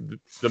the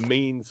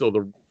means or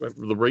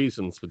the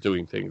reasons for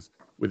doing things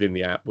within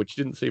the app, which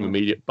didn't seem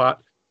immediate,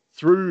 but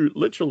through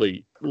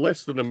literally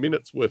less than a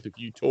minute's worth of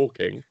you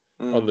talking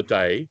on the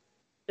day,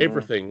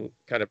 everything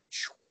kind of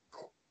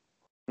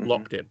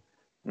locked in.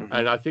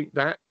 And I think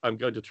that I'm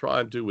going to try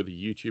and do with a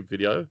YouTube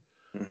video.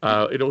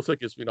 It also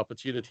gives me an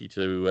opportunity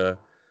to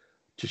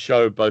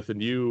show both a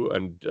new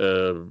and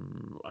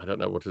I don't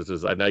know what it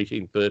is, an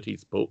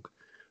 1830s book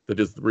that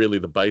is really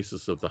the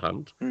basis of the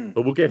hunt.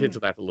 But we'll get into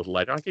that a little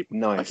later. I keep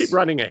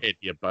running ahead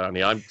here,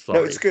 Barney. I'm sorry.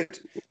 No, it's good.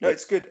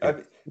 It's good.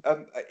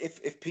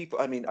 If people,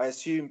 I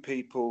assume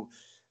people,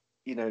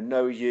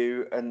 know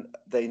you and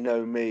they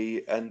know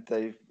me, and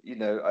they've,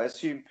 I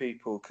assume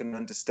people can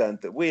understand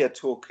that we are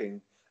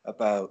talking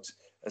about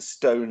a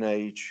Stone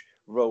Age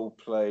role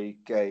play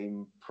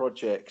game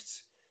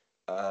project.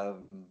 I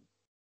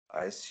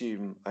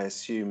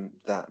assume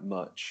that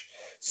much.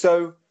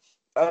 So,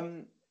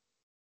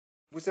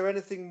 was there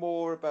anything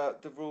more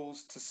about the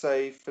rules to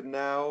say for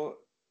now,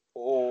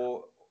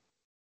 or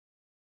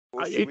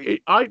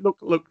I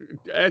look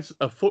as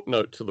a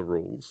footnote to the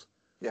rules.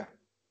 Yeah.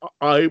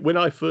 When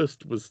I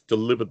first was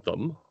delivered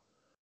them,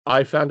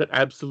 I found it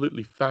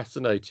absolutely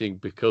fascinating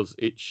because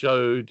it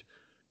showed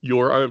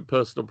your own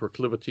personal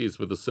proclivities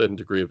with a certain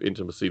degree of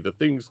intimacy. The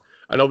things,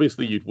 and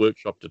obviously you'd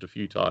workshopped it a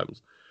few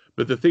times,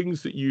 but the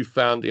things that you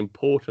found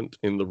important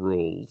in the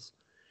rules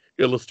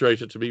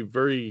illustrated to me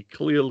very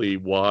clearly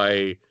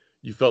why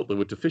you felt there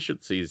were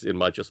deficiencies in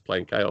my Just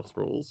Plain Chaos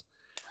rules.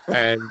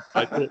 And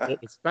I thought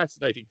what was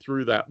fascinating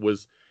through that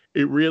was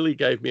it really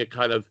gave me a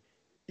kind of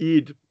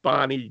id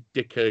Barney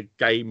Dicker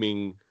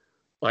gaming,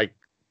 like,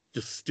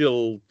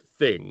 distilled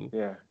thing.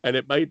 Yeah. And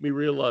it made me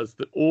realize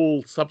that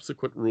all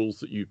subsequent rules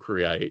that you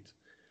create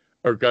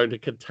are going to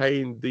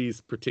contain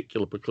these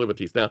particular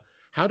proclivities. Now,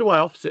 how do I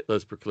offset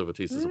those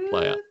proclivities as a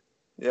player?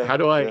 Yeah. How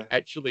do I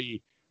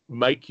actually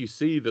make you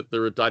see that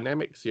there are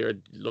dynamics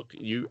here? Look,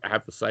 you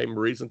have the same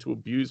reason to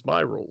abuse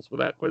my rules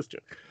without question.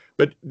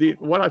 But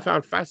what I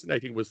found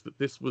fascinating was that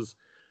this was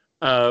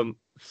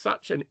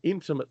such an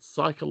intimate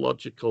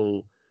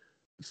psychological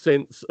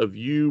sense of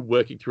you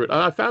working through it. And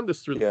I found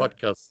this through the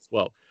podcast as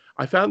well.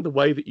 I found the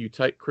way that you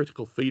take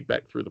critical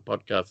feedback through the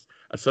podcast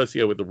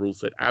associated with the rule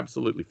set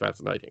absolutely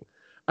fascinating.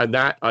 And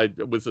that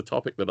was a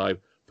topic that I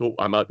thought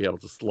I might be able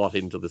to slot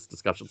into this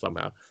discussion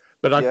somehow.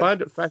 But I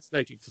find it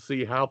fascinating to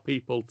see how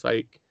people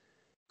take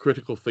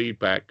critical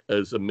feedback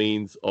as a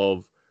means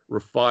of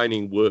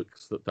refining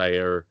works that they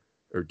are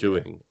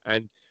doing.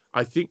 And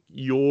I think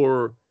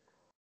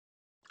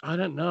I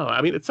don't know.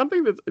 I mean, it's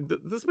something that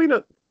there's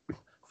been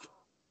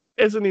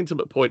as an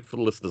intimate point for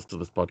the listeners to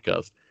this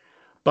podcast,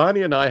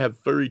 Barney and I have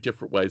very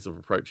different ways of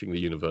approaching the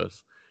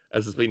universe,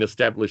 as has been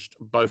established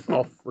both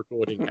off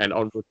recording and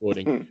on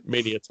recording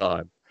many a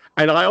time.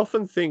 And I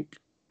often think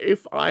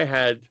if I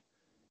had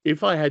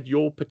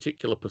your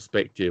particular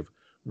perspective,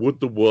 would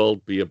the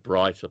world be a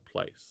brighter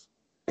place?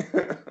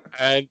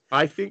 And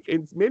I think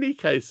in many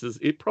cases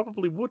it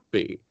probably would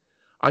be.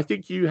 I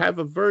think you have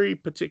a very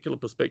particular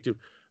perspective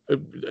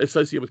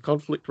associated with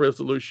conflict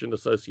resolution,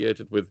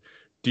 associated with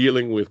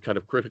dealing with kind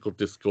of critical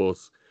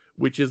discourse,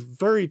 which is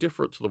very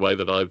different to the way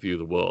that I view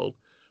the world,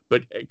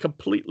 but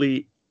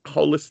completely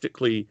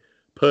holistically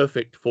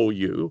perfect for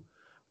you.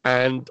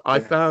 And I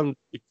found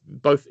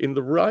both in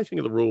the writing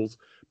of the rules,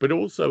 but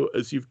also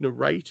as you've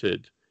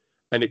narrated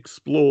and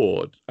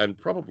explored and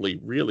probably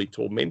really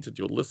tormented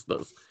your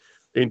listeners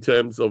in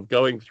terms of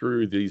going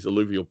through these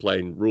alluvial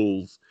plain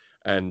rules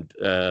and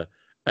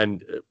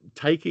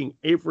taking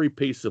every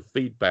piece of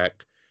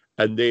feedback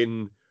and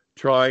then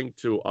trying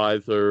to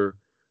either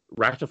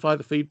ratify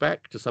the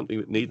feedback to something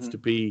that needs to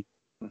be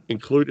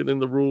included in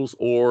the rules,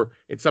 or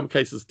in some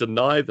cases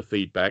deny the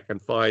feedback and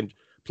find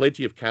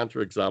plenty of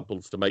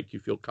counterexamples to make you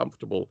feel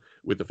comfortable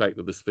with the fact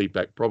that this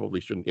feedback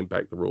probably shouldn't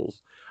impact the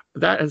rules.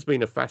 That has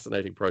been a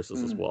fascinating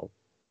process as well.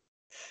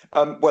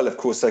 Well, of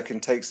course, I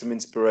can take some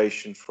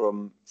inspiration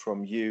from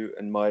you,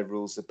 and my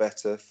rules are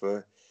better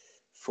for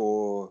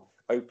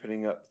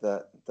opening up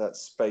that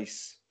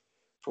space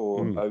for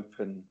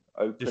open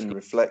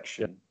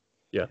reflection.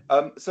 Yeah.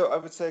 So I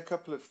would say a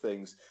couple of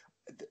things.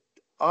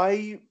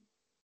 I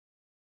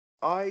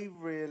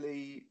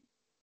really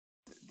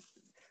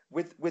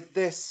with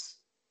this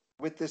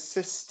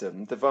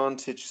system, the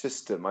Vantage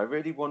system, I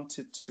really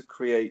wanted to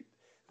create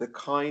the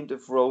kind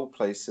of role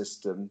play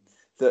system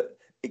that,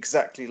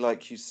 exactly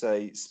like you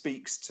say,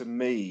 speaks to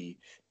me,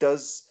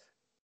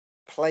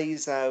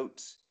 plays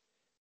out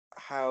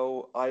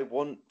how I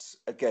want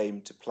a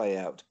game to play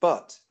out.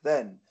 But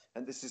then,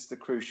 and this is the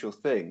crucial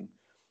thing,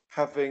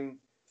 having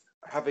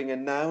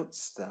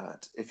announced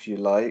that, if you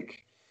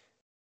like,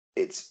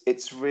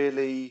 it's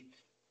really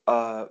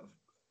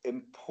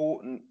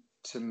important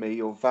to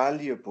me, or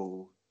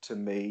valuable to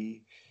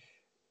me,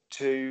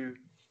 to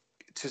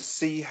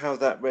see how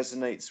that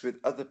resonates with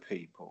other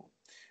people,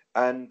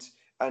 and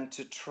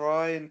to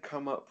try and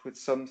come up with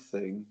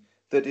something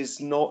that is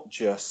not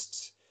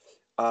just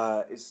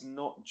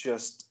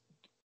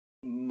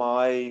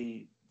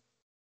my,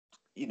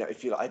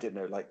 if you, I don't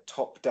know, like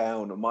top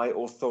down, or my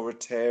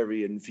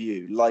authoritarian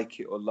view, like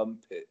it or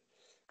lump it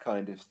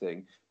kind of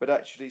thing, but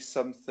actually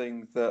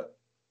something that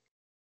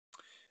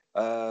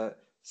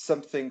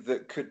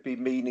could be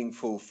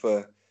meaningful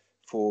for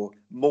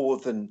more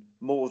than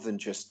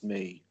just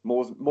me,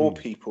 more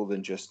people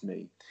than just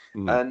me.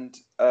 And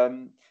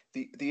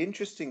the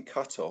interesting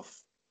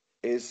cutoff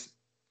is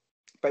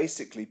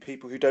basically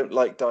people who don't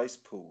like dice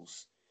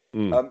pools.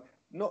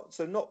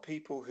 Not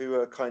people who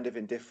are kind of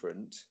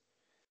indifferent.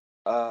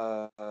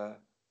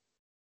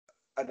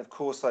 And of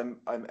course, I'm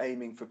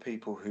aiming for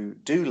people who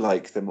do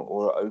like them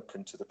or are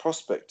open to the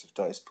prospect of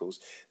dice pools.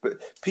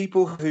 But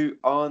people who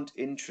aren't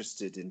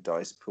interested in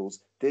dice pools,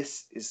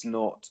 this is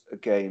not a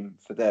game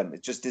for them.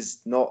 It just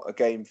is not a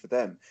game for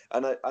them.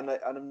 And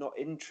I'm not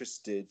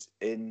interested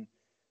in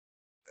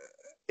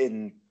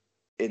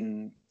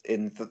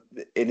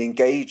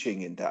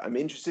engaging in that. I'm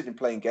interested in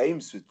playing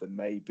games with them,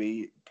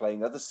 maybe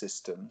playing other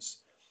systems.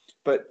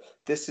 But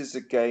this is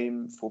a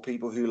game for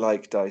people who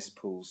like dice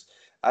pools.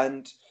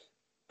 And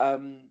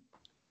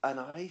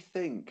I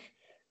think,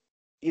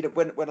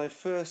 when I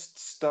first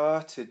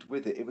started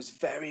with it, it was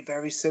very,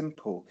 very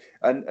simple,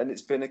 and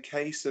it's been a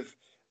case of,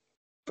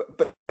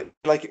 but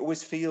like, it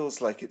always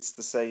feels like it's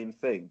the same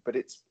thing, but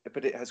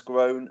it has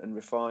grown and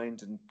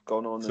refined and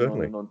gone on and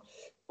on and on.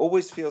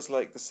 Always feels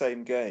like the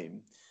same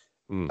game.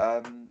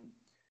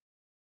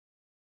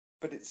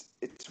 but it's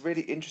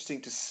really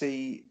interesting to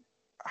see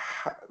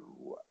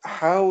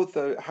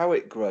how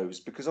it grows,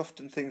 because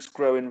often things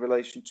grow in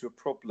relation to a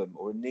problem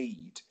or a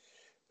need,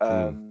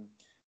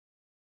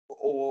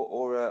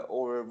 or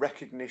a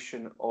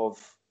recognition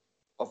of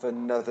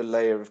another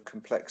layer of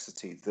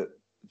complexity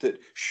that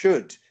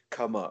should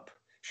come up,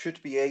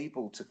 should be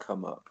able to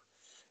come up,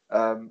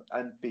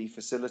 and be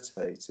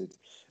facilitated,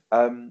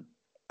 and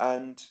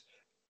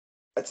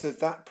so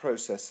that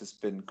process has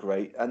been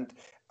great, and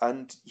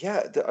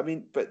yeah,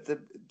 but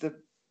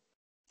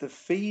the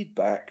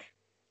feedback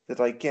that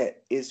I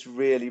get is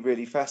really,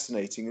 really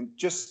fascinating. And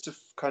just to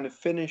kind of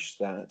finish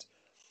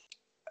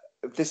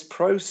this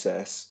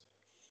process,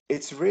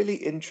 it's really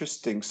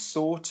interesting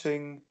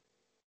sorting.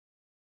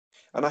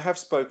 And I have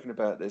spoken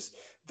about this,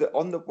 that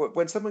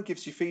when someone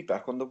gives you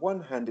feedback, on the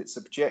one hand, it's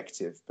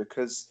objective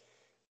because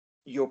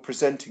you're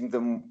presenting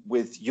them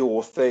with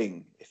your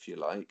thing, if you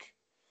like.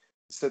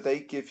 So they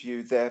give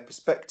you their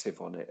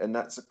perspective on it, and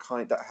that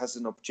has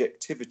an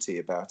objectivity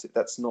about it.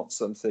 That's not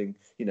something,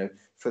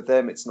 for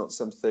them, it's not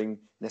something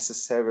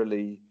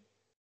necessarily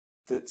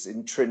that's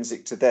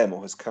intrinsic to them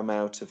or has come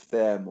out of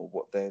them, or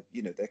what their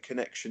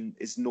connection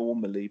is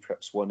normally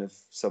perhaps one of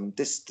some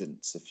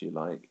distance, if you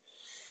like.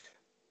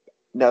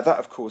 Now that,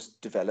 of course,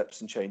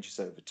 develops and changes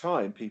over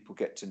time. People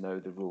get to know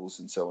the rules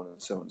and so on and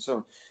so on and so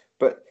on.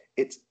 But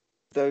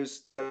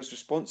those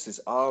responses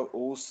are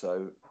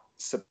also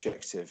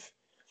subjective.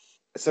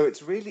 So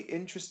it's really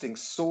interesting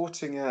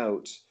sorting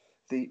out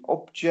the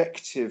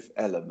objective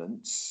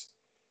elements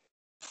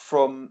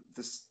from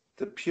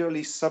the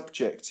purely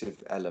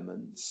subjective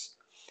elements,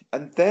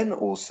 and then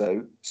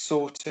also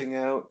sorting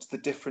out the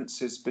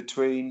differences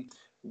between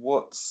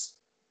what's,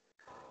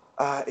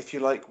 if you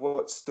like,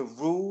 what's the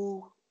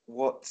rule,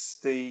 what's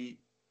the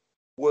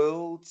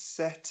world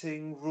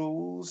setting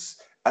rules,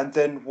 and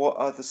then what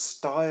are the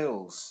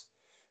styles.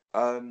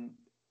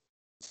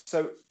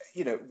 So,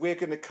 we're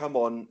going to come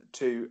on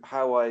to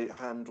how I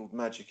handled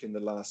magic in the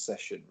last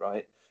session,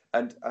 right?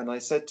 And I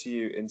said to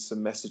you in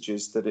some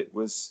messages that it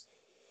was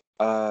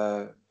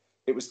the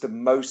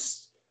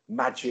most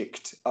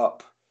magicked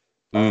up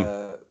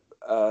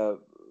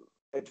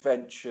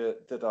adventure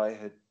that I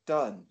had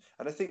done.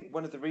 And I think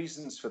one of the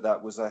reasons for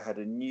that was I had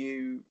a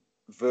new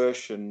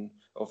version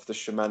of the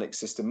shamanic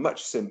system,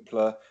 much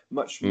simpler,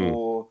 much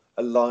more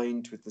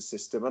aligned with the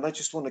system, and I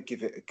just want to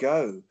give it a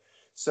go.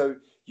 So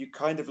you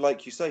kind of,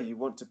 like you say, you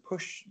want to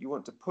push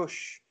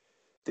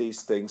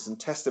these things and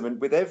test them. And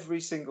with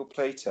every single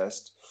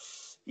playtest,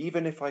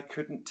 even if I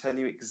couldn't tell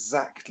you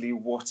exactly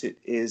what it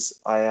is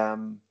I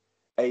am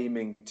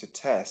aiming to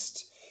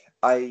test,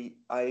 I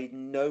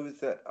know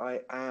that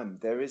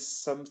there is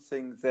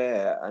something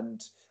there,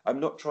 and I'm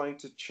not trying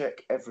to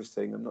check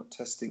everything. I'm not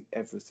testing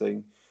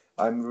everything.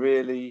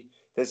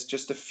 There's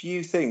just a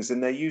few things,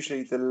 and they're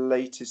usually the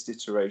latest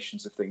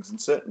iterations of things,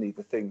 and certainly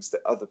the things that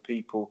other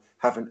people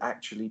haven't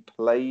actually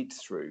played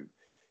through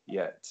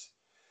yet.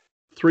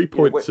 3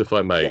 points, if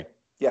I may.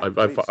 Yeah,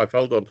 I've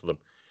held on to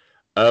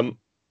them.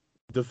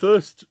 The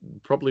first,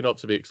 probably not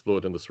to be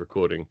explored in this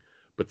recording,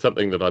 but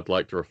something that I'd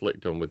like to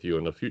reflect on with you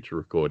in a future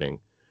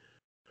recording.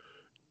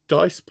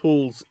 Dice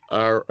pools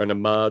are an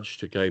homage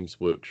to Games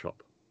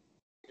Workshop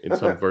in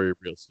some very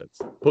real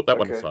sense. Put that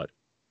one aside.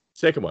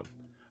 Second one.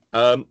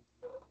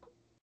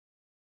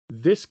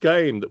 This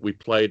game that we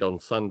played on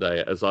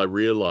Sunday, as I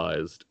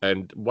realized,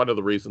 and one of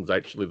the reasons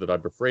actually that I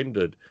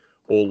befriended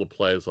all the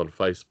players on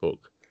Facebook,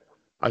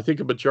 I think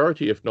a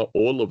majority, if not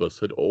all of us,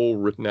 had all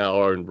written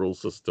our own rule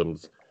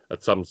systems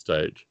at some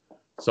stage.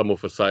 Some were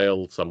for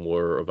sale, some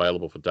were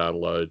available for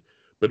download,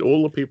 but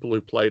all the people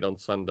who played on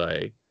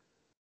Sunday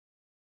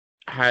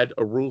had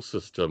a rule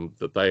system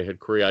that they had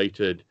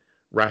created,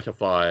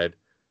 ratified,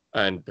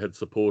 and had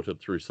supported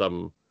through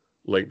some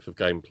length of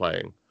game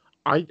playing.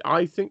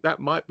 I think that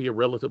might be a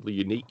relatively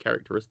unique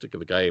characteristic of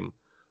the game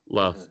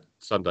last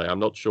Sunday. I'm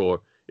not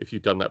sure if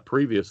you've done that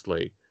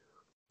previously,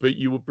 but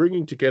you were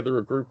bringing together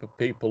a group of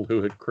people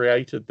who had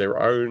created their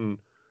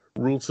own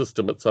rule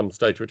system at some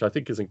stage, which I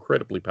think is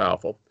incredibly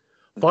powerful.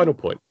 Final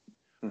point.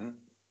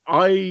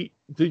 The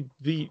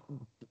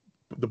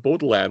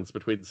borderlands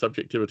between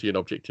subjectivity and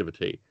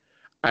objectivity,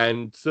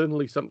 and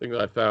certainly something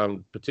that I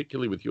found,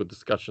 particularly with your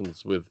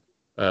discussions with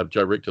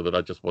Joe Richter, that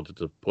I just wanted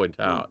to point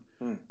out.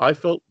 I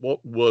felt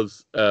what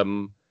was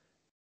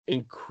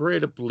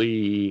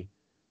incredibly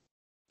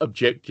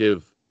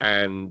objective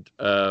and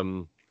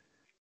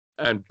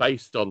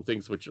based on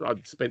things which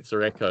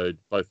Spencer echoed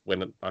both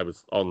when I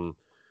was on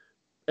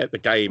at the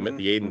game at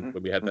the end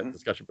when we had that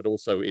discussion, but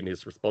also in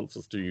his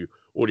responses to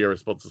audio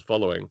responses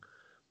following.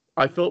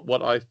 I felt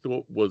what I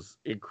thought was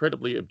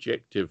incredibly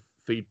objective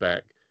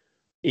feedback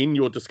in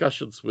your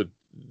discussions with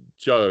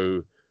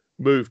Joe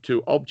moved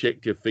to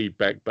objective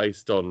feedback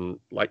based on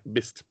like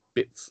missed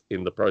bits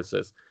in the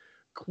process.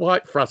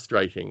 Quite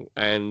frustrating,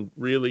 and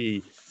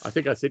really, I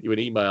think I sent you an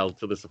email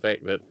to this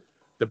effect that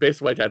the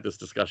best way to have this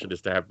discussion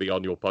is to have me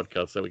on your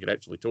podcast so we can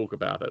actually talk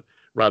about it,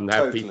 rather than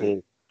have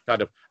people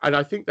kind of. And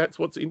I think that's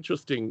what's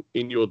interesting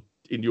in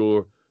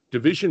your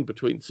division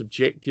between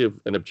subjective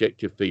and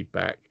objective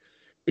feedback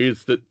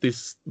is that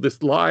this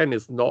line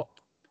is not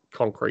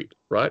concrete,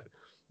 right?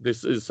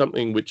 This is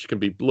something which can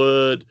be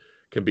blurred,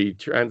 can be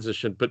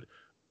transitioned, but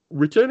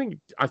returning,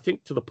 I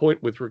think, to the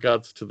point with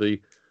regards to the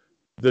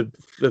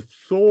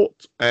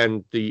thought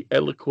and the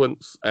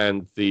eloquence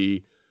and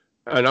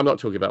I'm not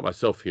talking about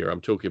myself here,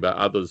 I'm talking about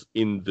others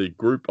in the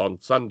group on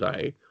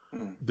Sunday,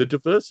 the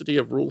diversity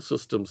of rule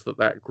systems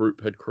that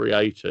group had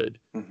created.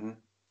 Mm-hmm.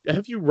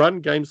 Have you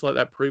run games like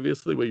that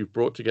previously where you've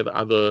brought together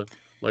other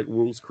like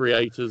rules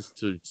creators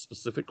to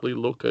specifically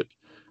look at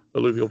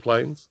alluvial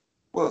plains?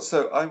 Well,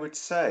 so I would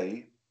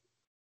say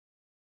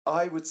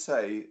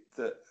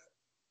that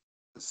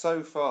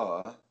so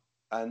far,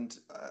 and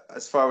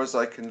as far as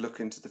I can look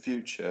into the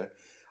future,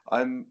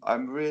 I'm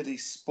really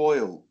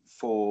spoiled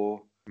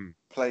for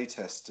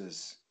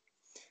playtesters,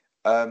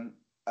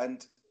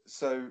 and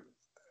so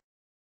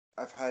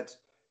I've had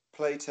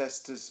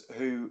playtesters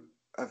who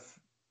have,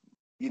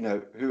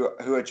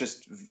 who are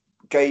just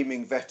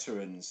gaming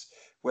veterans,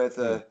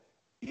 whether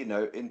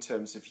in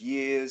terms of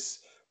years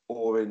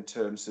or in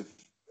terms of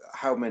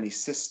how many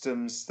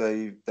systems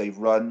they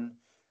run.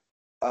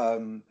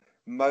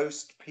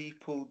 Most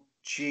people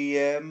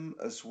GM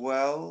as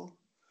well.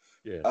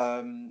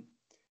 Yeah.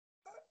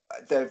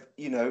 They've,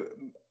 I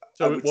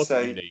So it would wasn't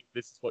say. unique.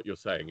 This is what you're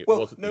saying. It Well,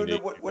 wasn't no, no.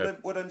 unique.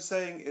 What I'm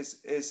saying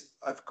is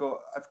I've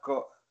got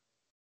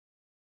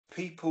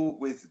people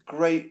with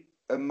great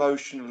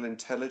emotional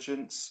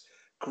intelligence,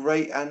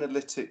 great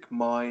analytic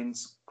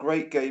minds,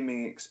 great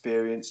gaming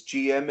experience,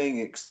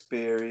 GMing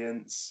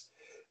experience,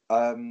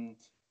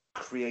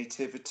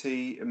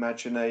 creativity,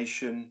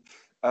 imagination,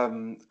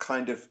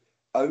 kind of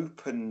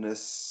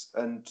openness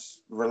and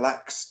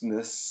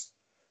relaxedness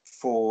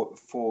for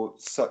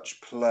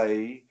such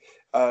play,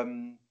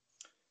 and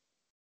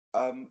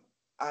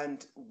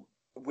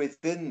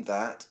within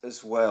that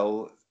as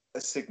well,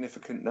 a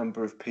significant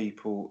number of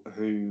people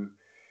who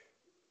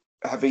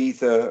have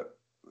either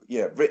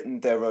written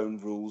their own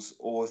rules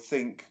or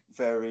think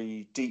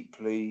very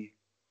deeply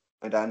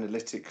and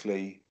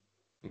analytically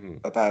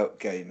about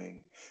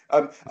gaming.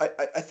 I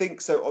think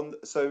so.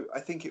 I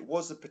think it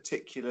was a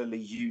particularly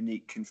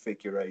unique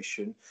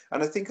configuration,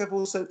 and I think I've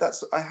also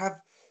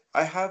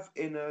I have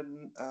in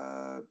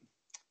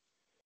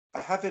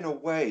a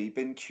way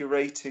been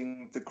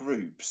curating the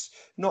groups,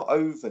 not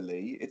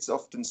overly. It's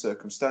often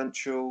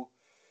circumstantial.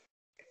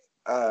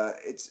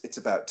 It's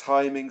about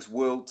timings,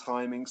 world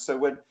timings. So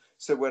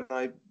when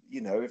I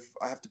if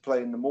I have to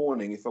play in the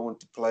morning, if I want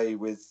to play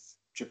with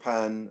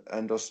Japan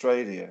and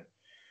Australia,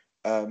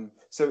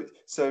 so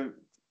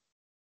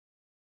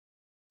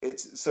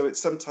it's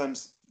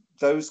sometimes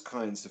those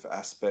kinds of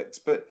aspects,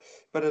 but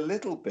a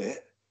little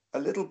bit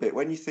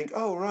when you think,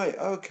 oh right,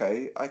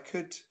 okay, I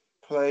could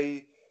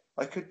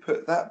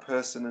put that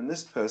person and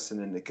this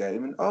person in the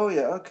game, and oh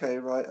yeah, okay,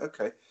 right,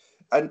 okay,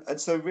 and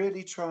so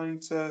really trying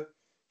to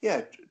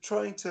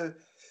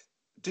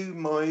do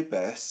my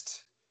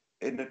best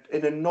in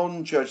a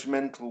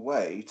non-judgmental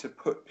way to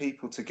put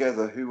people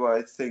together who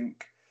I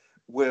think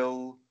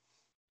will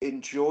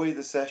enjoy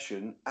the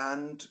session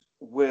and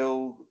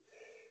will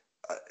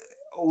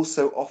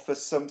also offer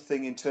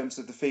something in terms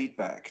of the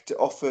feedback, to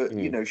offer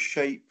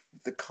shape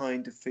the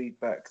kind of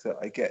feedback that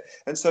I get.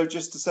 And so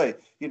just to say,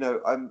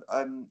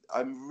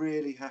 I'm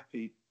really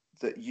happy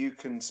that you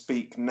can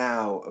speak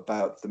now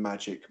about the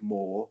Magic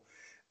more,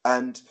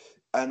 and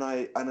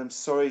I'm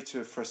sorry to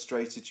have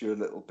frustrated you a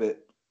little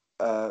bit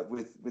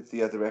with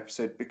the other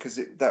episode, because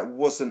that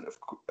wasn't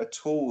at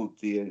all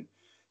the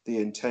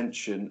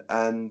intention,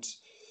 and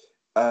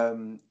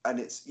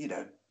it's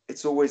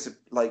it's always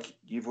like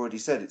you've already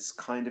said, it's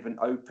kind of an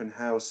open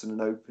house and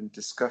an open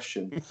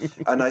discussion.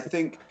 and I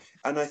think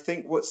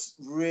what's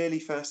really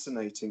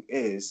fascinating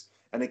is,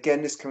 and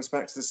again this comes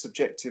back to the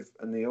subjective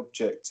and the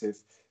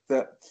objective,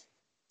 that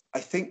I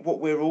think what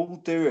we're all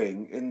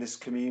doing in this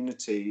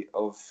community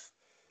of,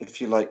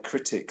 if you like,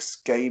 critics,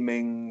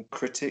 gaming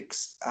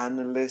critics,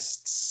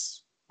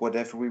 analysts,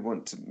 whatever we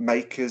want to,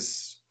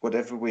 makers,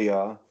 whatever we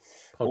are,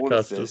 all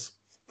of this,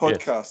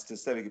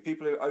 podcasters, there we go,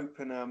 people who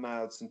open our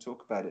mouths and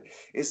talk about it,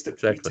 is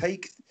that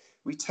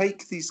we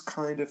take these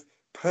kind of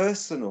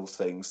personal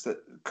things that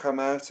come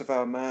out of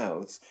our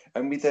mouths,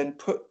 and we then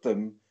put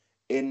them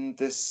in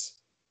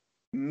this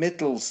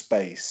middle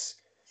space.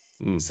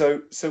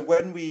 So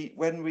when we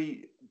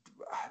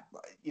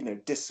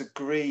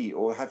disagree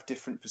or have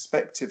different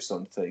perspectives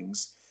on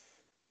things,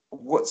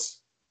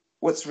 what's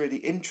really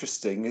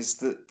interesting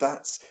is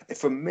that's,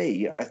 for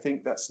me, I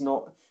think it's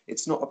not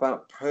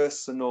about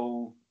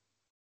personal,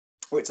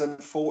 or it's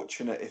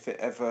unfortunate if it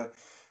ever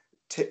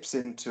tips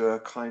into a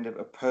kind of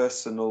a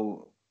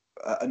personal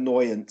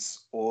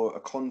annoyance or a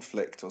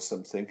conflict or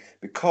something,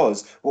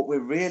 because what we're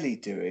really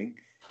doing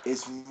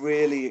is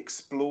really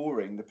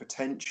exploring the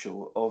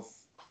potential of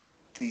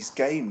these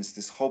games,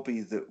 this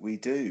hobby that we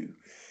do,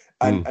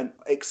 and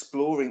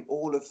exploring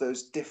all of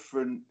those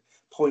different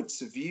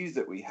points of view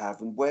that we have,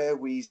 and where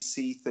we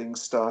see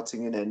things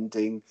starting and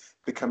ending,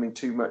 becoming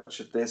too much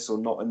of this or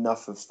not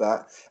enough of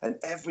that. And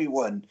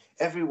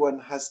everyone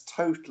has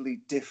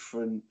totally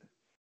different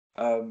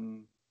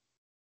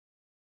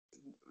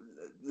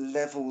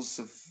levels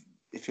of,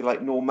 if you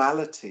like,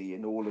 normality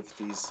in all of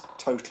these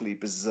totally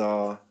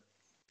bizarre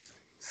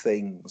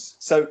things.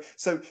 So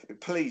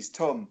please,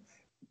 Tom,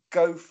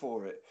 go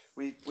for it.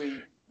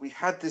 We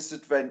had this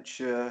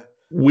adventure.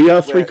 We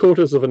are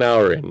three-quarters of an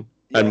hour in,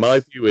 and Yes. my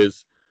view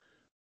is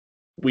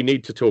we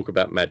need to talk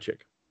about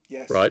magic.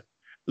 Yes. Right?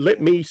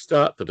 Let me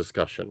start the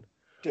discussion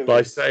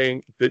by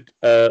saying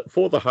that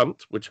for the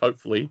hunt, which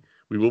hopefully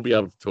we will be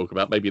able to talk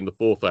about maybe in the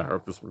fourth hour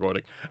of this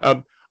recording,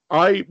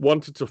 I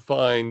wanted to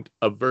find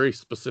a very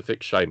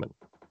specific shaman.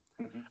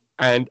 Mm-hmm.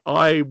 And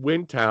I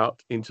went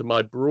out into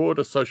my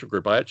broader social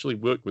group. I actually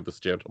worked with this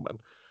gentleman,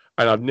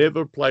 and I've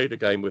never played a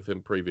game with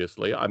him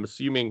previously. I'm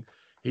assuming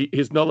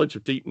his knowledge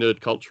of deep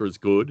nerd culture is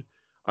good.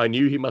 I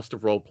knew he must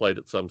have role-played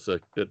at some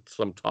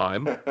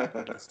time.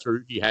 It's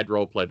true, he had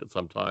role-played at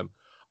some time.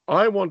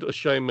 I want a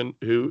shaman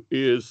who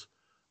is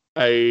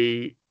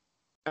a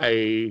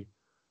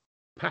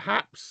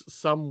perhaps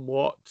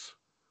somewhat,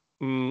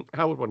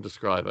 how would one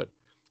describe it?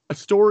 A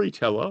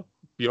storyteller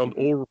beyond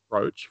all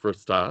reproach for a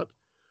start,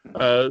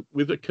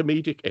 with a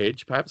comedic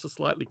edge, perhaps a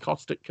slightly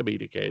caustic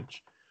comedic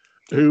edge,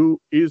 who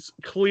is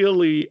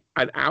clearly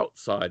an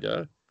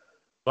outsider,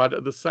 but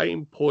at the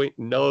same point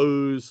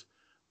knows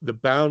the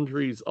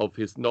boundaries of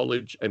his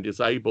knowledge and is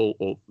able,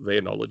 or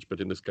their knowledge, but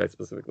in this case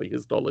specifically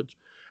his knowledge,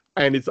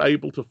 and is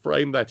able to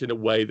frame that in a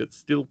way that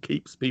still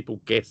keeps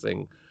people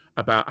guessing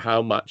about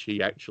how much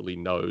he actually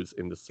knows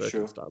in the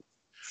circumstance.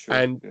 Sure,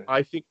 and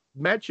I think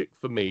magic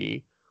for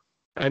me,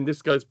 and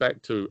this goes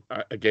back to,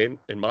 again,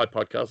 in my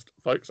podcast,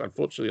 folks,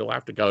 unfortunately, you'll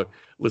have to go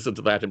listen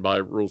to that in my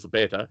Rules Are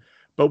Better,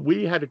 but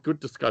we had a good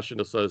discussion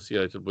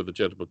associated with a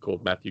gentleman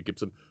called Matthew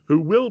Gibson, who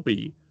will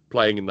be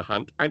playing in the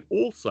hunt and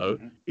also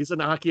is an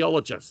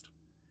archaeologist.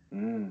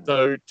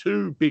 So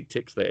 2 big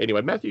ticks there.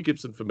 Anyway, Matthew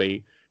Gibson for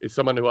me is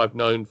someone who I've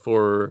known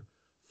for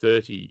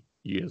 30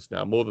 years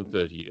now, more than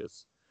 30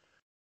 years.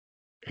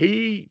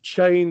 He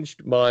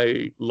changed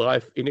my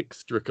life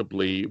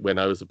inextricably when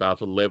I was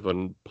about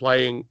 11,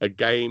 playing a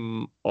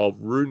game of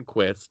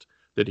RuneQuest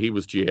that he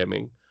was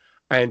GMing,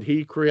 and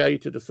he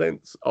created a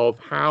sense of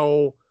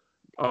how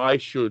I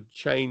should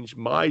change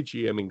my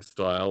GMing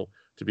style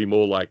to be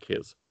more like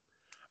his.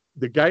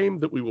 The game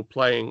that we were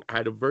playing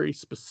had a very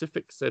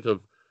specific set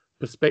of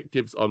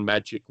perspectives on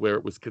magic where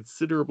it was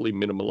considerably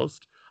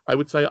minimalist. I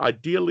would say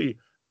ideally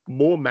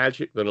more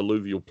magic than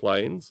Alluvial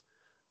Plains,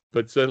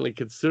 but certainly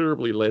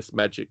considerably less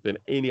magic than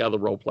any other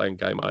role-playing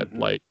game I had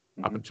played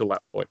up until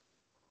that point.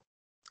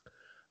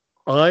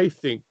 I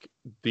think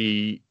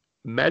the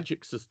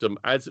magic system,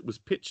 as it was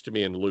pitched to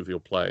me in Alluvial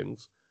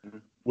Plains,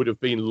 would have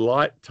been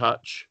light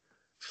touch,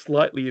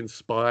 slightly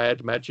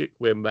inspired magic,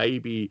 where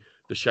maybe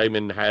the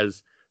shaman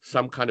has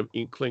some kind of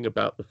inkling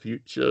about the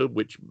future,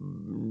 which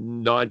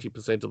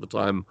 90% of the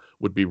time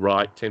would be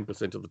right,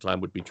 10% of the time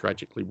would be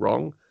tragically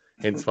wrong,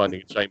 hence finding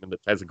a shaman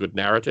that has a good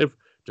narrative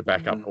to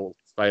back up all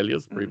his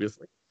failures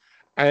previously.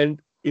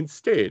 And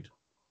instead,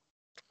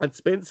 and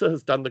Spencer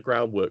has done the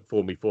groundwork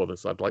for me for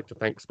this. I'd like to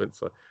thank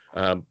Spencer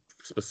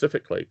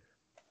specifically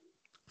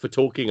for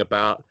talking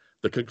about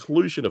the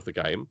conclusion of the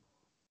game,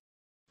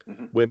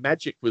 where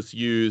magic was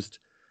used.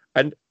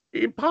 And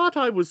in part,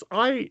 I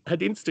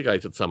had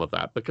instigated some of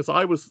that because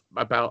I was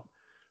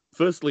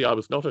firstly, I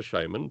was not a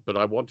shaman, but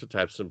I wanted to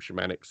have some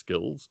shamanic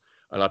skills,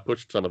 and I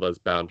pushed some of those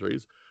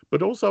boundaries.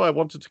 But also I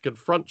wanted to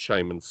confront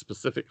shamans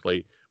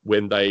specifically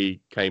when they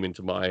came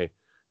into my,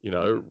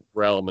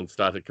 realm and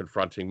started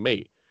confronting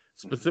me,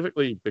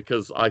 specifically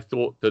because I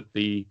thought that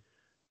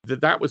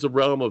that was a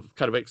realm of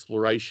kind of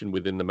exploration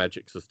within the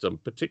magic system,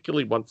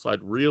 particularly once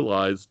I'd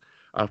realized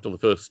after the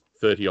first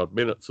 30 odd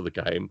minutes of the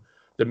game,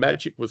 the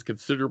magic was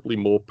considerably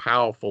more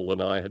powerful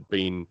than I had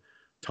been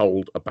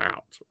told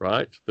about,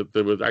 right? That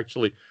there was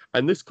actually,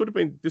 and this could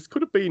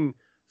have been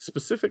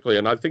specifically,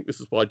 and I think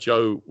this is why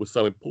Joe was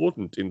so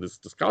important in this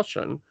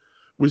discussion,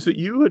 was that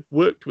you had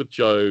worked with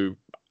Joe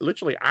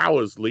literally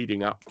hours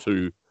leading up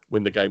to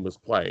when the game was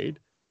played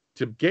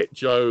to get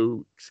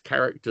Joe's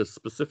character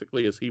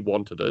specifically as he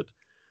wanted it.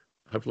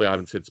 Hopefully I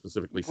haven't said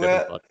specifically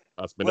 75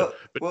 last minute,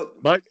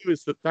 but my view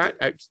is that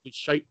actually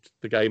shaped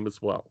the game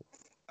as well.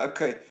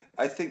 Okay,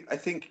 I think I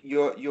think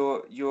it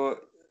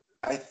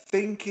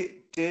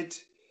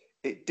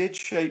did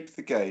shape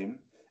the game.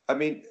 I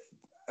mean,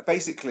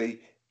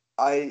 basically,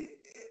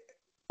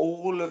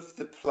 all of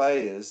the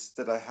players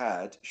that I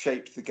had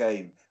shaped the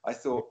game. I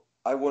thought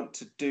I want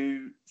to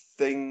do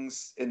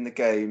things in the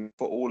game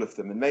for all of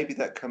them, and maybe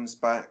that comes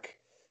back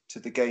to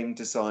the game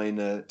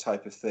designer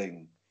type of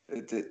thing.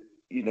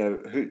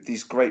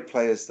 These great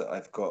players that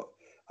I've got,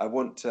 I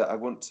want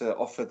to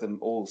offer them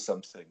all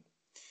something.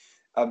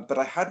 But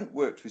I hadn't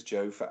worked with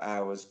Joe for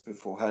hours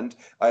beforehand.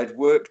 I had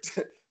worked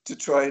to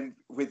try and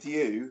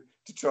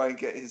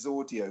get his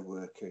audio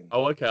working.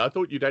 Oh, okay. I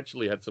thought you'd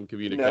actually had some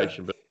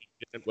communication, but it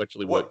didn't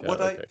actually work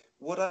out.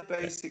 What I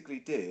basically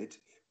did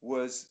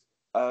was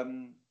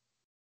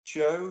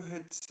Joe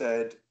had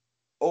said,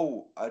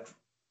 "Oh, I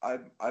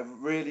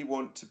really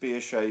want to be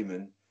a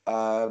shaman.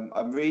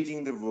 I'm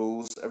reading the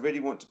rules. I really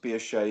want to be a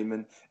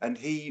shaman," and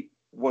he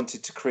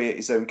wanted to create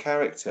his own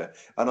character.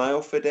 And I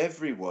offered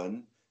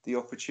everyone the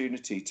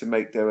opportunity to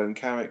make their own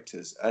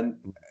characters, and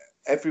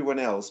everyone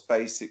else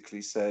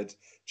basically said,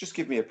 just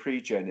give me a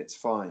pre-gen, it's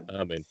fine.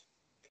 Amen.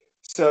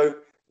 So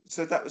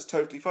that was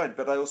totally fine,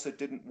 but I also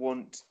didn't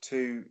want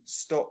to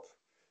stop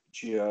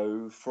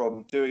Joe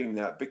from doing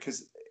that,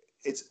 because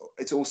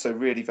it's also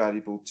really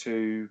valuable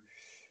to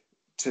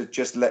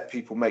just let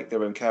people make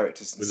their own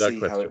characters and see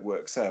how it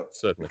works out.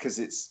 Certainly. Because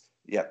it's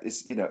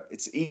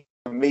easy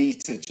for me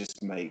to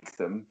just make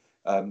them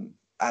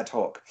ad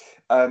hoc.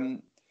 I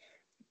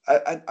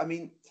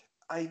mean,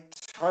 I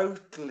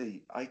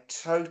totally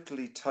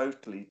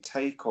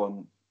take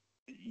on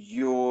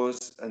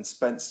yours and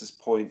Spencer's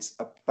points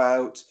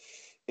about,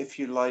 if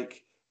you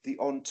like, the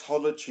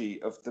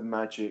ontology of the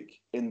magic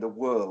in the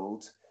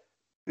world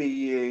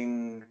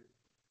being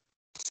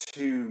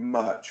too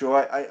much,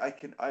 or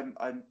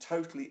I'm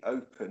totally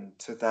open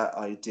to that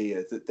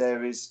idea that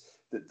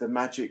that the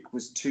magic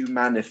was too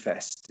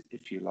manifest,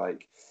 if you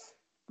like.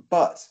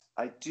 But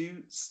I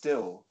do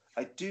still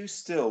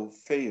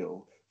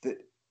feel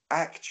that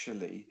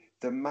actually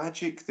the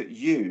magic that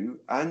you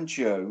and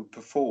Joe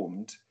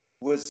performed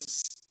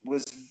was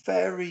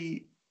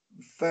very,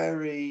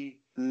 very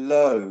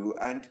low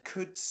and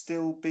could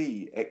still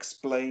be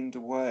explained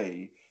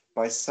away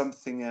by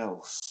something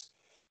else,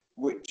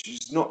 which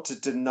is not to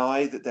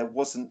deny that there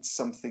wasn't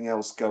something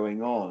else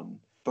going on,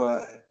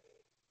 but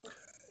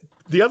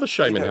the other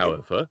shaman,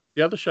 however,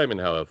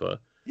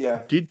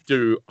 yeah, did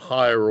do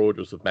higher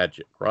orders of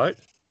magic, right?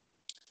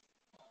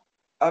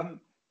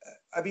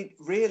 I mean,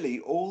 really,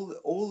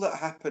 all that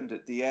happened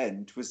at the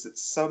end was that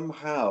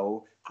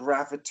somehow,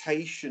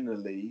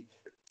 gravitationally,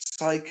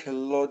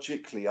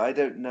 psychologically, I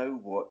don't know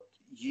what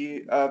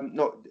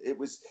it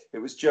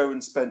was Joe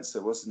and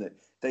Spencer, wasn't it?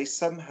 They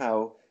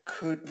somehow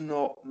could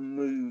not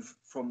move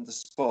from the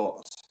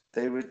spot.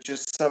 They were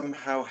just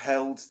somehow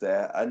held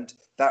there, and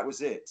that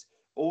was it.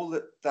 All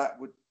that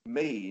would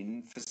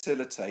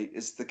facilitate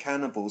is the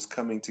cannibals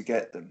coming to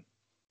get them.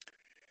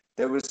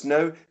 There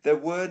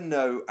were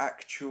no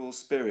actual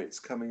spirits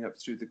coming up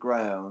through the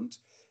ground.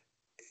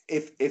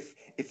 If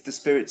the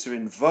spirits are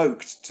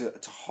invoked to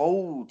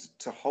hold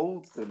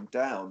them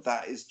down,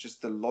 that is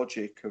just the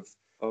logic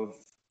of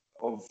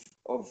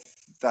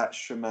that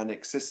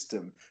shamanic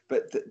system.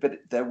 But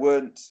there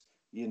weren't,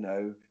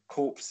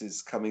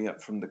 corpses coming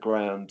up from the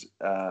ground,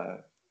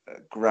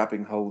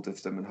 grabbing hold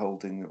of them and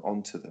holding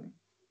onto them.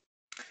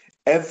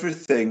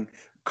 Everything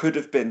could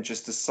have been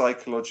just a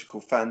psychological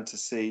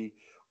fantasy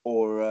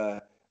or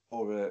a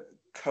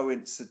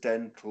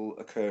coincidental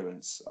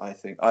occurrence,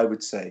 I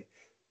would say.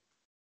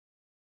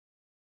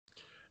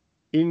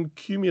 In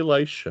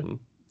cumulation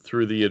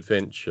through the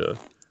adventure,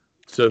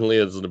 certainly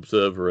as an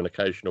observer and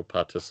occasional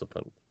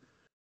participant,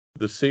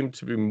 there seemed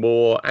to be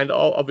more, and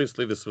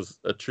obviously this was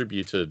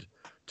attributed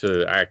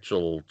to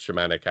actual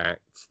shamanic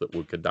acts that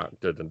were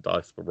conducted and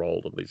dice were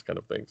rolled and these kind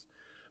of things.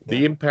 Yeah.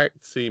 The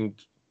impact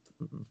seemed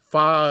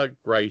far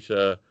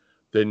greater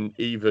than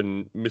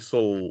even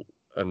missile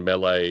and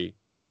melee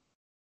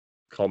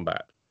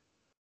combat.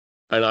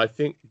 And I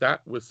think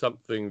that was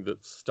something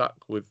that stuck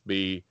with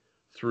me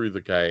through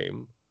the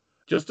game,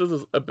 just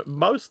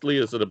mostly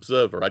as an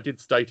observer. I did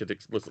state it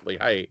explicitly,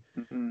 hey,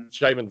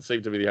 Shaman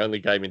seemed to be the only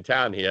game in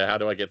town here. How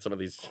do I get some of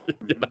these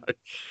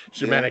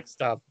shamanic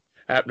stuff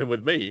happening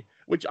with me?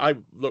 Which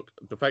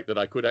the fact that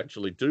I could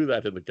actually do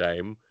that in the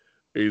game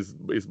is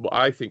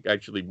I think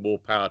actually more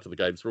power to the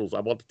game's rules. I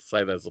wanted to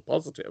say that as a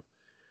positive.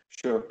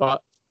 Sure.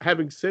 But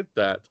having said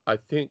that, I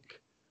think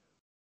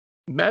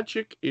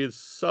magic is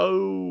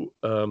so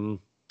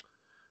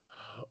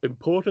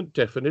important,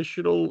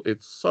 definitional.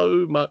 It's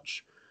so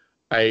much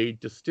a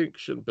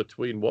distinction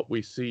between what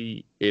we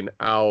see in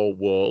our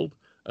world,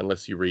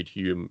 unless you read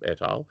Hume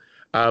et al.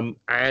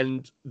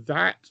 And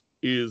that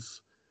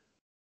is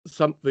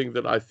something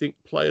that I think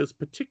players,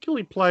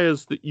 particularly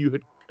players that you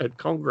had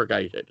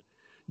congregated,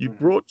 you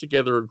brought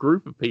together a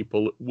group of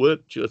people that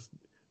weren't just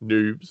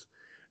noobs.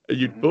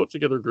 You brought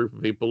together a group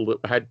of people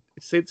that had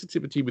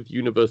sensitivity with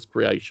universe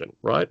creation,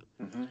 right?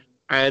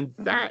 And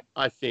that,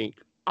 I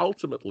think,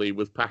 ultimately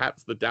was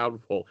perhaps the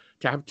downfall.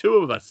 To have two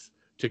of us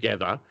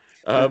together,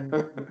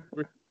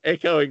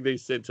 echoing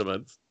these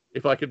sentiments,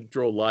 if I can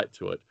draw light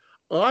to it,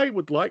 I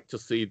would like to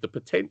see the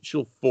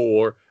potential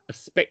for a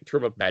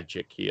spectrum of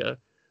magic here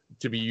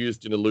to be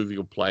used in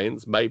alluvial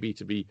plains, maybe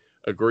to be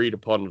agreed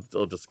upon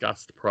or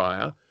discussed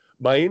prior.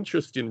 My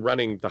interest in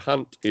running the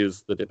hunt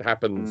is that it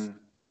happens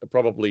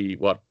probably,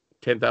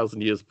 10,000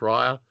 years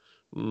prior,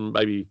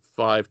 maybe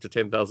 5 to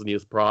 10,000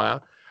 years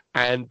prior,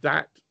 and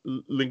that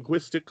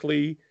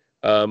linguistically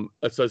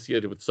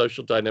associated with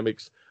social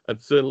dynamics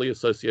and certainly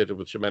associated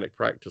with shamanic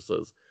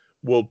practices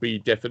will be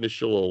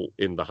definitional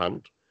in the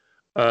hunt.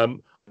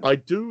 I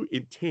do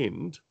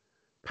intend,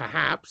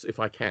 perhaps, if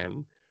I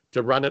can,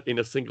 to run it in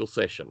a single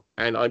session,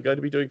 and I'm going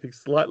to be doing things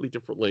slightly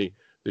differently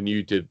than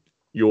you did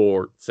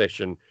your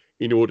session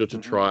in order to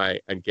try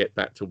and get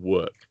that to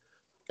work.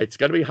 It's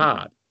going to be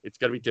hard. It's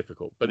going to be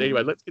difficult. But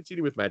anyway, let's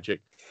continue with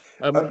magic.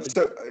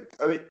 So,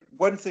 I mean,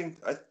 one thing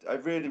I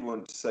really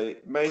want to say,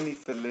 mainly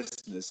for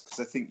listeners, because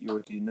I think you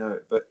already know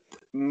it, but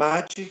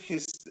magic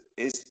is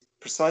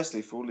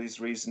precisely for all these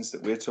reasons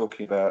that we're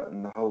talking about,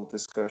 and the whole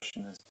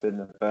discussion has been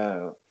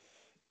about,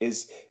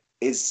 is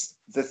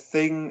the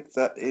thing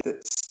that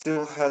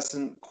still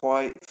hasn't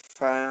quite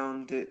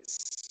found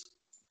its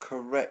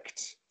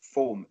correct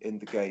form in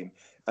the game,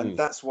 and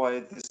that's why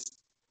this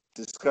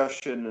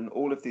discussion and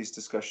all of these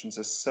discussions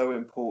are so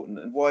important,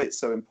 and why it's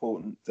so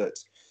important that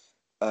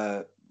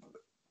that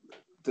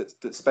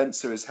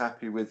Spencer is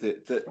happy with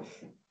it. That,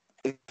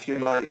 if you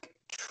like,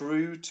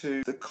 true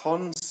to the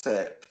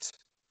concept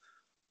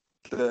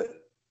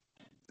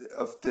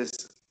of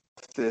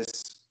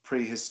this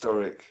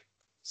prehistoric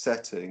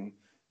setting,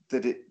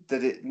 that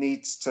it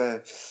needs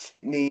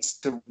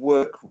to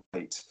work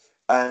right,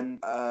 and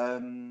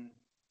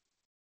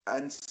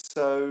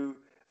so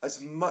as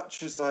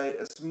much as I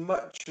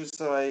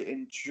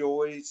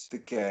enjoyed the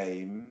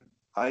game,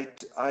 I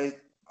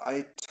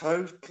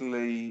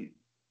totally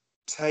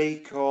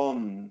take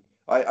on.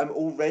 I'm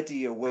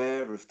already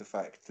aware of the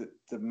fact that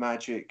the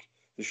magic,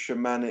 the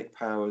shamanic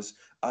powers,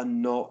 are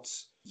not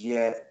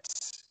yet,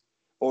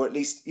 or at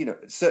least,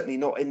 certainly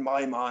not in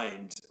my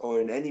mind or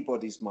in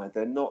anybody's mind,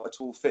 they're not at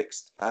all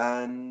fixed.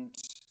 And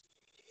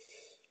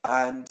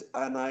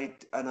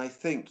I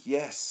think,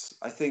 yes,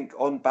 I think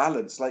on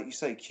balance, like you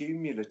say,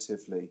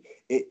 cumulatively,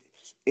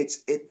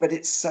 but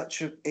it's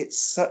such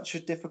a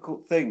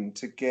difficult thing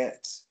to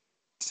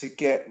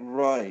get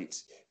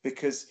right,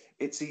 because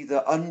it's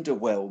either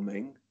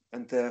underwhelming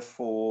and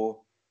therefore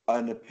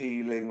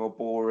unappealing or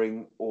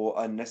boring or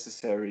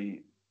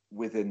unnecessary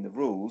within the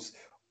rules,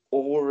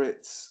 or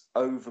it's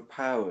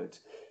overpowered,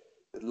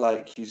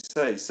 like you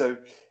say. So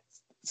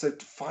to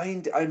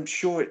find, I'm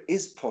sure it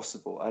is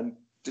possible. I'm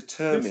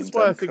determined. This is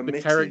why I think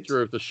committed. the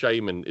character of the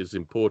shaman is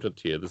important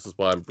here. This is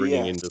why I'm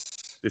bringing in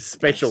this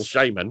special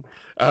shaman,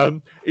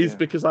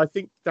 because I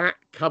think that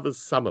covers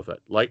some of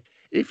it. Like,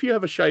 if you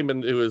have a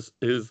shaman who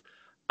is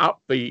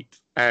upbeat,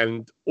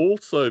 and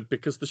also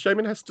because the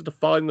shaman has to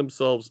define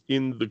themselves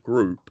in the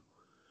group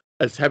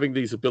as having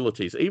these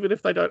abilities, even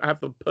if they don't have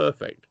them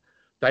perfect,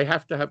 they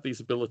have to have these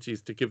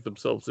abilities to give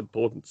themselves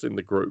importance in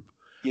the group.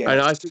 Yes.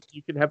 And I think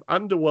you can have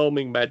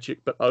underwhelming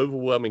magic but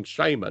overwhelming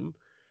shaman,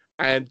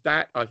 and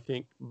that, I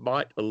think,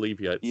 might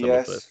alleviate some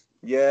of this.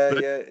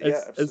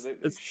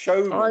 Absolutely.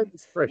 Showman,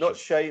 not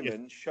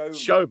shaman.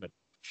 Yes.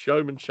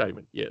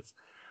 Showman. Yes.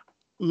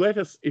 Let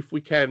us, if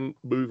we can,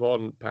 move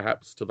on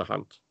perhaps to the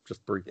hunt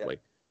just briefly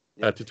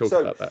to talk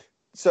about that.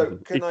 So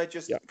can I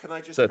just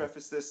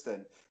preface this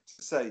then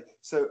to say,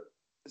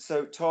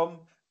 so Tom,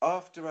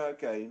 after our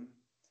game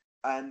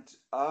and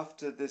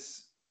after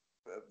this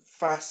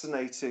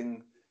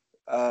fascinating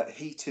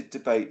heated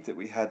debate that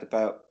we had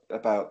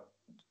about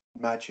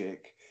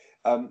magic,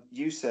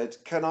 you said,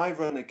 can I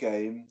run a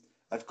game?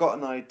 I've got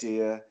an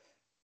idea.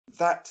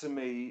 That to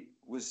me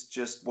was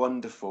just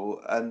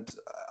wonderful, and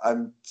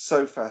I'm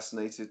so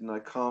fascinated, and I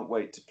can't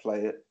wait to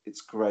play it.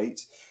 It's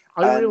great.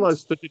 I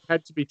realized that it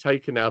had to be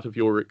taken out of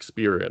your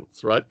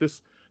experience, right?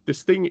 This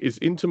thing is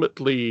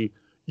intimately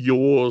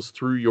yours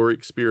through your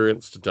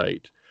experience to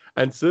date.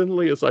 And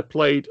certainly as I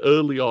played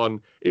early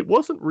on, it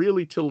wasn't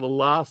really till the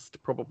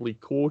last probably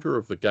quarter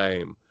of the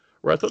game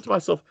where I thought to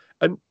myself,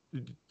 and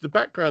the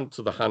background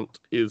to the hunt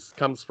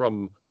comes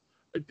from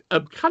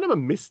a kind of a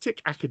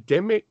mystic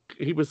academic.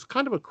 He was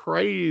kind of a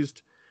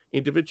crazed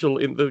individual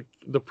in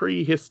the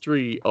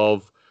prehistory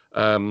of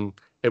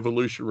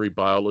evolutionary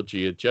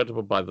biology, a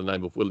gentleman by the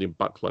name of William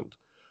Buckland,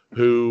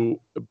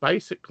 who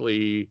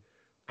basically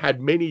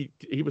had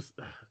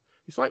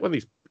he's like one of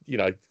these,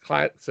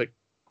 classic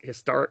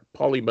historic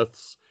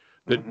polymaths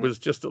that was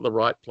just at the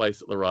right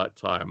place at the right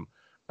time,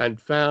 and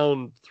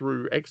found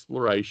through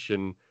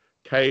exploration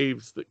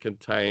caves that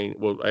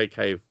a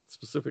cave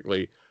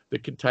specifically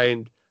that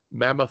contained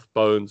mammoth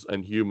bones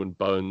and human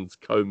bones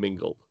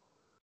commingled.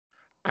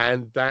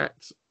 And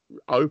that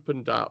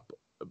opened up,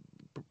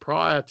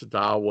 prior to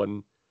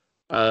Darwin,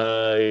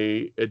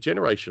 a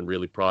generation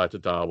really prior to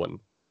Darwin,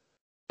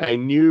 a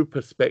new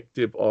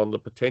perspective on the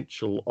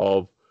potential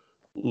of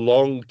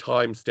long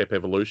time step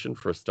evolution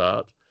for a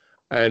start,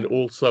 and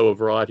also a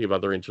variety of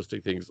other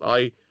interesting things.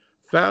 I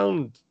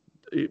found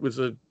it was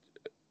an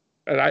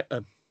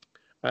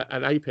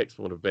apex,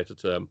 for want of a better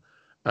term,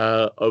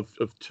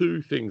 of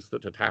two things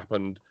that had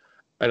happened.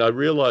 And I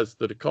realized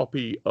that a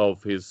copy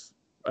of his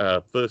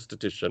first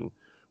edition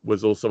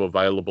was also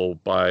available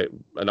by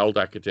an old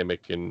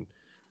academic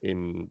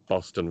in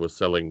Boston, was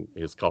selling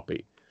his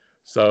copy.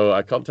 So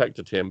I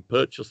contacted him,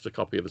 purchased a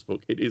copy of this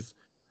book. It is,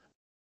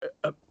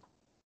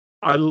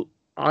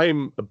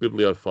 I'm a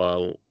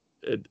bibliophile,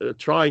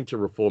 trying to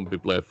reform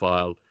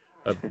bibliophile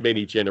of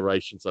many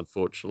generations,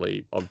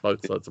 unfortunately, on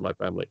both sides of my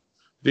family.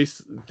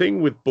 This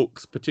thing with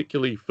books,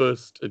 particularly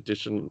first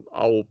edition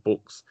old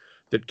books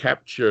that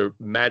capture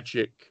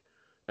magic,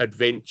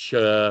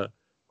 adventure,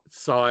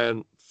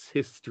 science,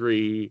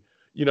 history,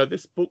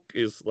 this book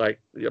is like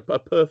a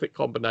perfect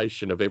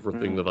combination of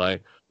everything that I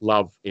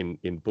love in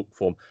book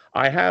form.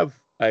 I have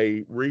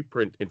a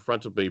reprint in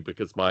front of me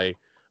because my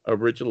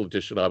original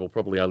edition I will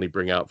probably only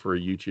bring out for a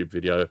YouTube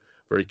video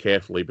very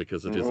carefully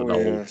because it is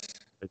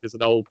it is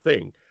an old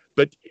thing.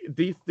 But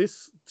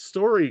this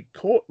story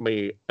caught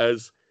me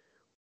as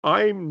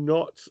I'm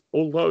not,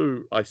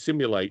 although I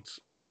simulate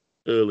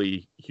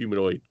early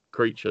humanoid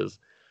creatures,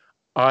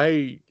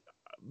 I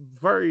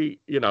very,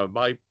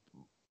 my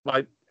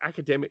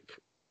academic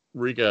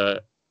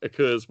rigor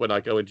occurs when I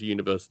go into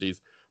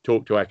universities,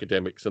 talk to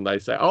academics, and they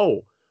say,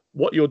 "Oh,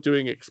 what you're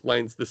doing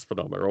explains this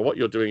phenomena," or "What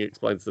you're doing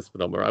explains this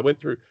phenomena." I went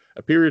through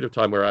a period of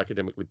time where I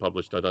academically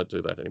published. I don't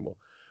do that anymore,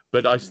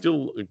 but I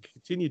still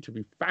continue to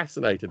be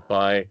fascinated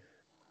by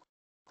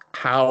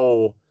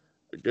how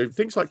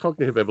things like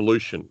cognitive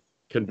evolution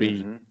can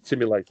be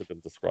simulated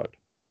and described.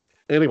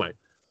 Anyway,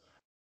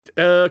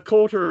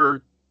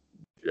 3/4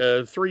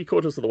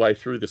 of the way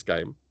through this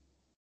game,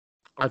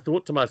 I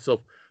thought to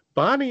myself,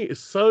 Barney is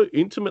so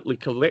intimately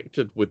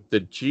connected with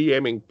the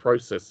GMing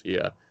process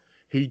here.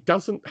 He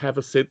doesn't have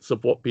a sense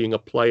of what being a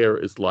player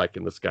is like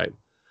in this game.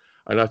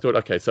 And I thought,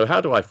 okay, so how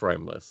do I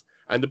frame this?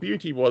 And the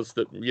beauty was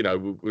that,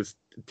 it was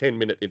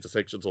 10-minute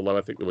intersections, although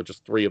I think there were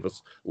just 3 of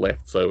us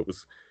left. So it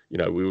was,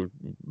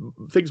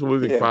 things were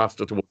moving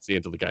faster towards the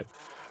end of the game.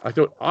 I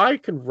thought, I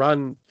can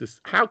run this.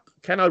 How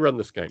can I run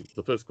this game?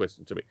 The first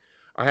question to me.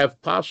 I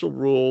have partial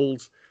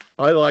rules.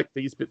 I like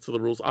these bits of the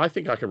rules. I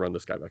think I can run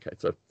this game. Okay,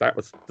 so that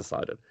was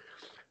decided.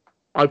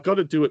 I've got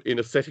to do it in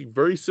a setting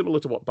very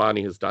similar to what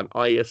Barney has done,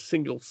 i.e. a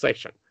single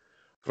session,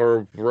 for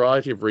a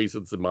variety of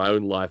reasons in my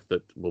own life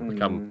that will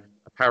become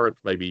apparent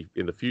maybe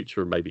in the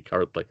future and maybe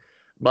currently.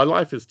 My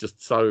life is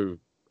just so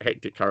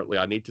hectic currently.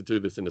 I need to do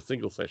this in a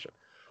single session.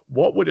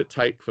 What would it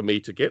take for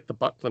me to get the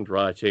Buckland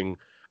writing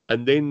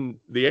and then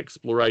the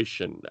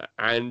exploration,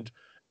 and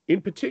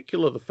in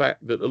particular the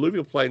fact that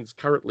Alluvial Plains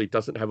currently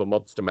doesn't have a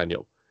monster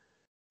manual,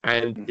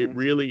 and it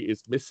really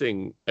is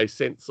missing a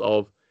sense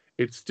of,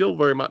 it's still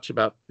very much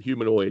about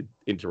humanoid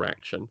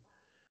interaction,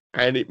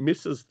 and it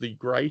misses the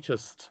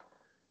greatest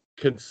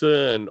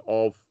concern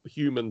of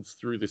humans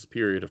through this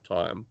period of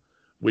time,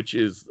 which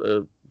is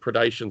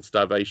predation,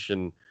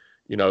 starvation,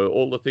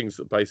 all the things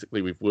that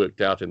basically we've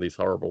worked out in these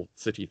horrible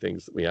city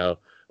things that we are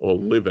or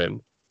live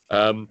in.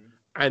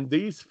 And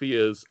these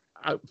fears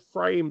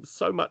frame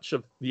so much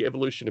of the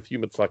evolution of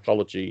human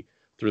psychology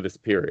through this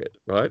period,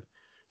 right?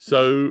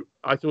 So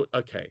I thought,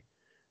 okay,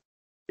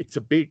 it's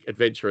a big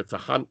adventure. It's a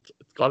hunt.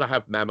 It's got to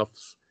have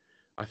mammoths.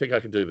 I think I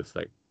can do this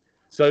thing.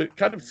 So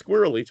kind of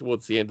squirrely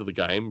towards the end of the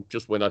game,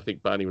 just when I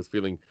think Barney was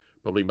feeling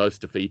probably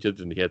most defeated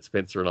and he had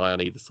Spencer and I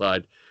on either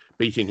side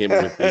beating him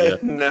with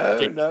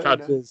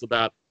the rules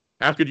about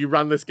how could you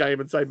run this game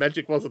and say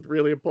magic wasn't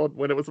really important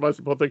when it was the most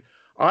important thing.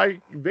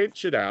 I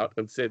ventured out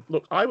and said,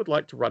 look, I would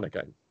like to run a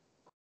game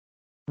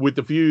with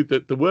the view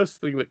that the worst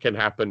thing that can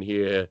happen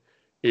here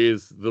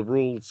is the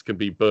rules can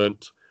be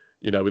burnt,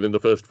 within the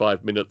first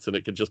 5 minutes, and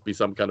it can just be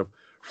some kind of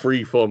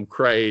free-form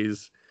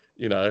craze,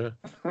 a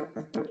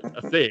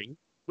thing,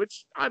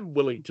 which I'm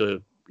willing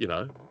to,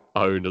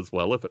 own as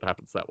well if it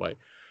happens that way.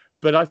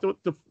 But I thought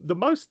the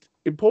most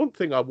important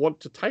thing I want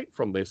to take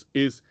from this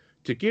is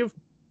to give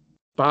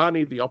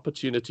Barney the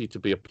opportunity to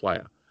be a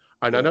player.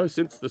 And I know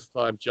since this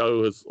time,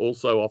 Joe has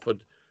also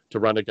offered to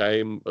run a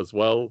game as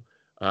well.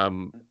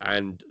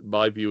 And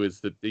my view is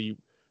that the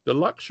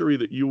luxury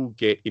that you will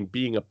get in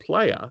being a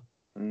player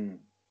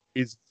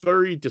is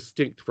very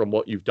distinct from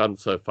what you've done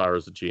so far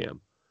as a GM.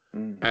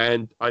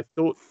 And I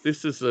thought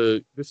this is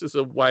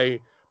a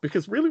way,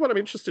 because really what I'm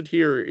interested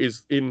here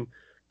is in,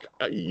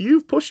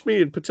 you've pushed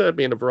me and perturbed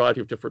me in a variety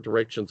of different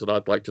directions, and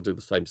I'd like to do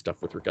the same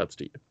stuff with regards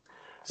to you.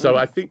 So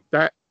I think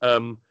that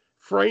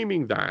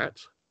framing that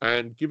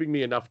and giving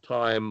me enough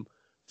time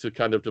to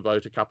kind of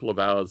devote a couple of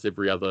hours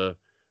every other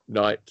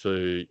night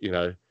to,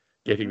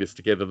 getting this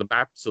together. The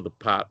maps are the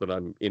part that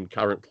I'm in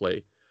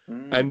currently.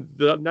 And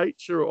the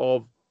nature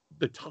of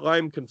the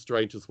time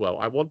constraint as well.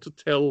 I want to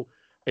tell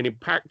an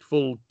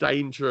impactful,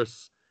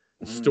 dangerous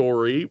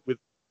story with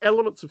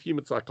elements of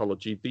human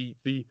psychology.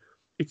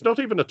 It's not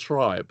even a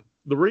tribe.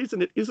 The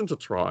reason it isn't a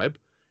tribe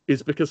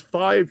is because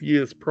 5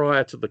 years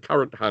prior to the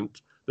current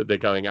hunt that they're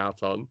going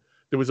out on,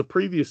 there was a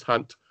previous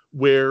hunt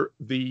where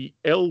the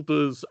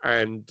elders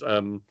and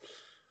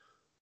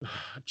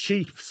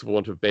chiefs, for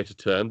want of a better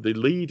term, the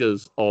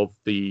leaders of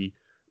the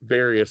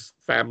various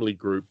family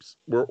groups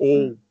were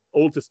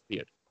all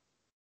disappeared.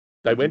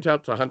 They went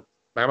out to hunt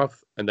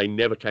mammoth and they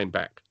never came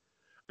back.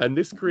 And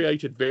this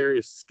created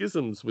various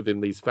schisms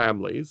within these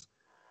families.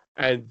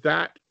 And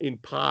that, in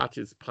part,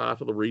 is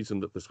part of the reason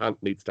that this hunt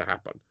needs to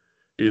happen,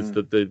 is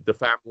that the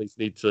families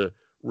need to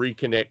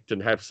reconnect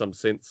and have some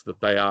sense that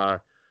they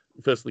are,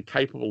 firstly,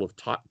 capable of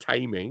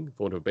taming,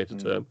 for want of a better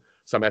term,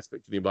 some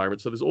aspect of the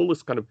environment. So there's all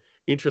this kind of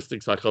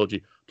interesting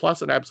psychology,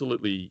 plus an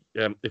absolutely,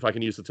 if I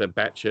can use the term,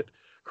 batshit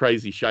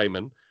crazy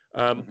shaman.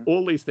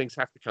 All these things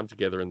have to come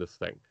together in this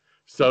thing.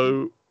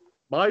 So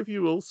my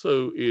view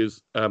also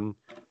is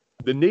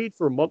the need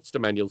for a monster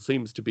manual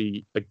seems to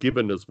be a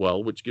given as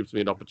well, which gives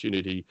me an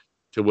opportunity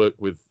to work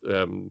with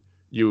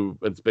you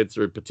and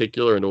Spencer in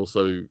particular, and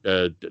also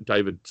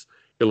David's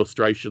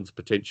illustrations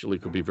potentially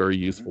could be very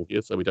useful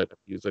here, so we don't have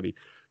to use any,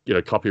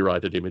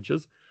 copyrighted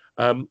images.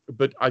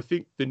 But I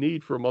think the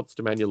need for a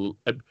monster manual,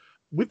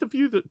 with the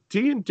view that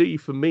D&D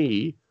for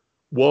me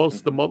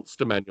was the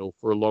monster manual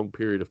for a long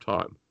period of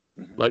time.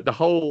 Like the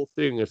whole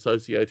thing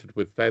associated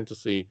with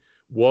fantasy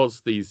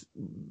was these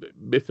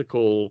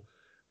mythical,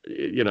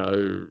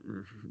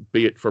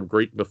 be it from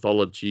Greek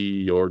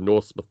mythology or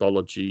Norse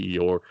mythology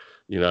or,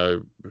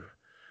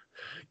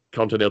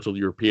 continental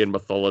European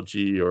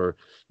mythology or,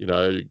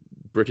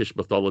 British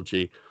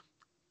mythology.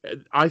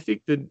 I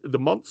think the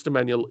monster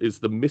manual is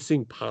the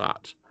missing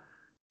part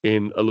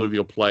in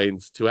Alluvial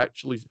Plains to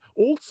actually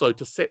also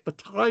to set the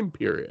time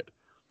period.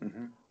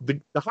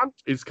 The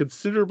hunt is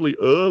considerably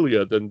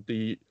earlier than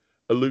the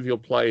Alluvial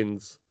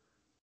Plains.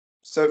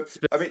 So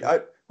I mean,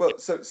 I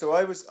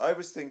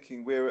was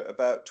thinking we're at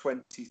about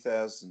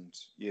 20,000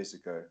 years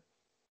ago.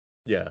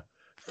 Yeah,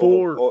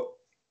 or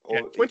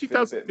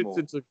 20,000 fits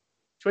into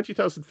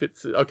 20,000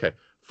 fits. Okay,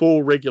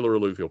 4 regular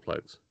Alluvial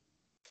Plains.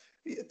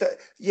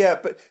 Yeah,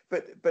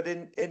 but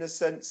in a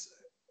sense,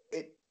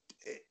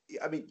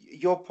 I mean,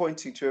 you're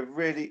pointing to a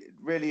really,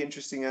 really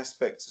interesting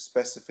aspect of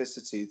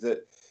specificity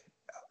that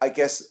I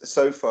guess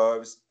so far I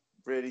was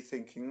really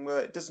thinking, well,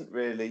 it doesn't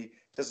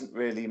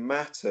really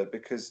matter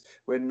because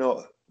we're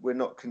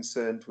not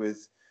concerned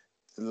with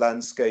the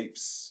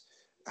landscapes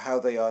how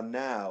they are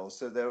now.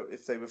 So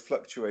if they were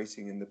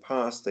fluctuating in the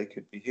past, they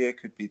could be here,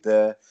 could be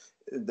there.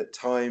 That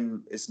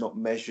time is not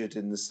measured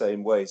in the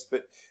same ways.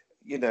 But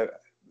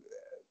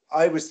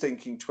I was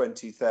thinking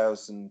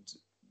 20,000.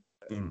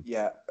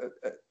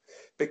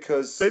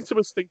 Because Spencer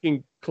was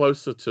thinking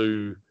closer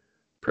to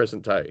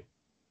present day,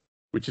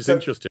 which is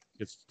interesting.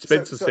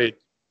 Spencer said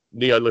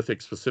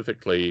Neolithic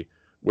specifically,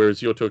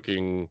 whereas you're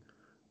talking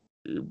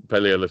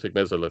Paleolithic,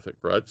 Mesolithic,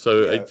 right?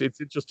 So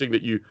it's interesting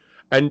that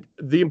and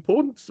the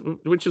importance,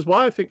 which is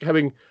why I think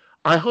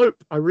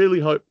I really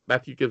hope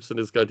Matthew Gibson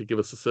is going to give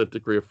us a certain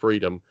degree of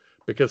freedom,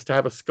 because to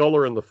have a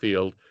scholar in the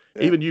field,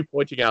 even you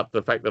pointing out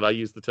the fact that I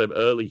use the term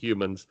early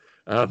humans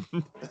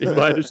in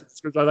my initial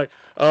script, I'm like,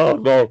 oh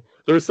no,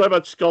 there is so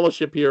much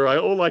scholarship here.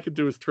 All I can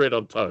do is tread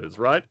on toes,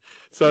 right?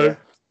 So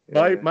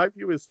my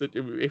view is that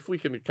if we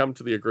can come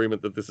to the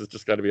agreement that this is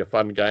just going to be a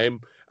fun game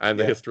and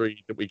the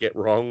history that we get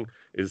wrong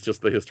is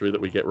just the history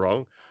that we get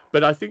wrong.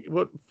 But I think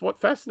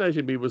what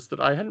fascinated me was that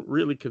I hadn't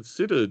really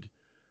considered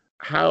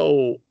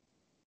how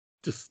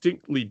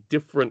distinctly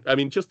different, I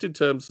mean, just in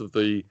terms of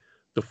the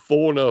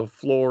fauna,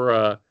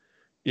 flora,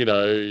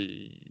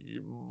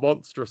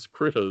 monstrous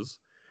critters,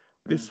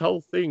 this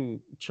whole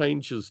thing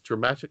changes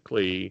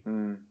dramatically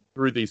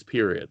through these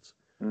periods.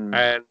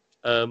 And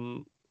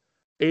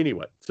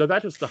anyway, so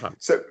that is the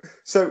hunt.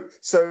 So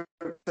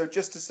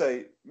just to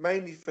say,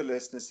 mainly for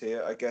listeners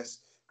here, I guess,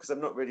 because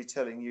I'm not really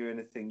telling you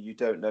anything you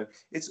don't know,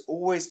 it's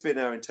always been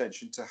our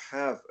intention to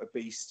have a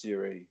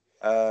bestiary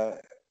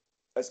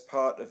as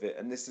part of it.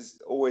 And this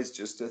is always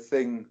just a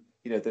thing,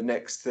 the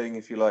next thing,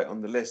 if you like,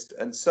 on the list.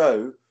 And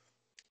so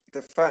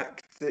the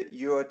fact that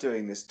you are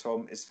doing this,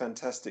 Tom, is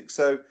fantastic.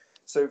 So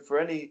for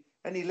any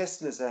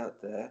listeners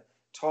out there,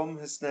 Tom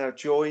has now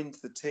joined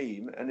the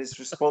team and is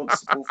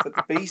responsible for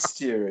the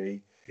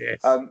bestiary,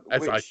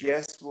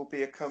 which will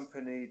be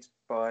accompanied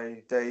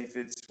by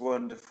David's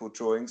wonderful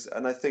drawings.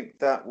 And I think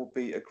that will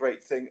be a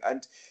great thing.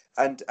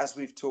 And as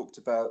we've talked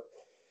about,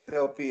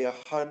 there'll be a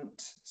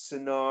hunt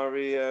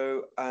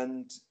scenario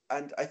and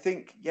I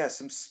think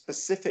some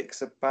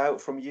specifics about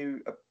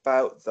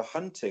the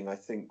hunting, I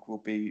think,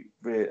 will be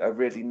a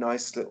really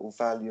nice little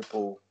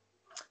valuable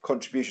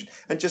contribution.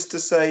 And just to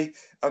say,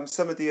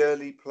 some of the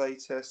early play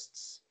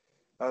tests,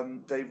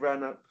 they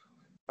ran up,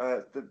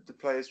 the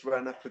players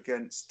ran up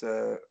against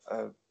a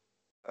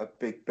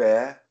big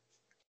bear,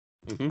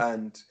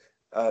 and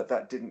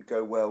that didn't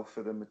go well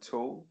for them at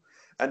all.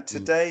 And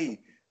today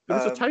there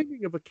was a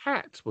taming of a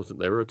cat, wasn't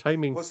there? Or a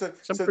taming. Well,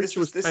 some creature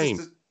was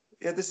tamed.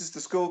 This is the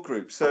school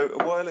group. So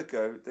a while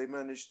ago, they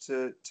managed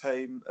to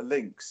tame a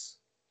lynx.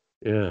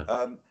 Yeah.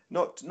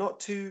 Not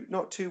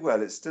too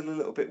well. It's still a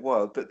little bit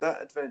wild, but that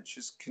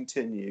adventure's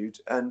continued.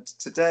 And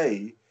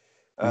today,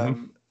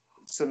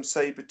 some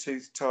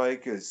saber-toothed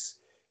tigers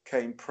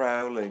came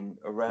prowling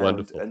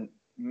around and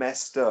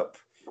messed up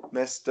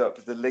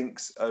the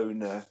lynx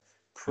owner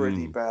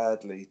pretty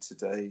badly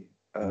today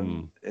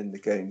in the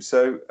game.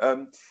 So.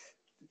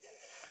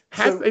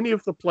 Have any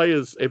of the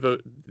players ever,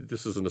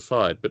 this is an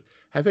aside, but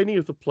have any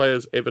of the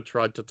players ever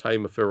tried to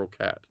tame a feral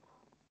cat?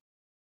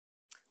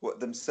 What,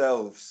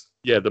 themselves?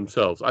 Yeah,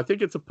 themselves. I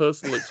think it's a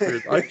personal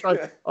experience.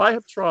 I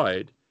have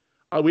tried.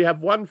 We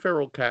have one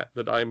feral cat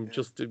that I'm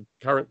just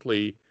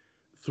currently,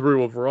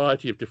 through a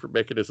variety of different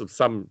mechanisms,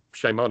 some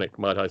shamanic,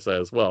 might I say,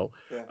 as well,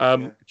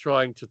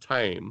 trying to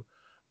tame.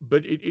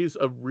 But it is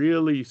a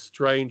really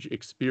strange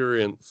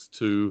experience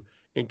to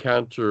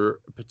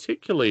encounter,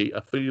 particularly a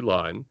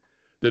feline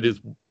that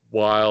is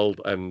wild,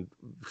 and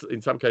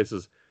in some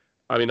cases,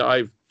 I mean,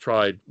 I've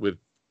tried with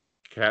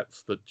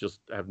cats that just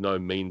have no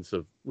means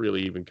of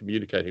really even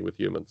communicating with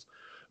humans,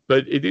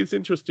 But it is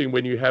interesting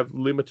when you have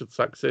limited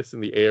success in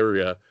the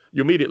area,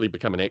 you immediately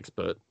become an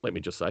expert, let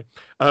me just say.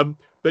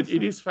 But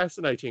it is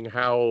fascinating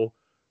how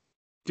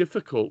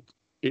difficult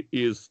it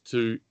is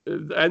to,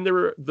 and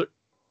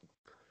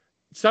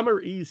some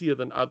are easier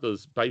than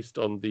others based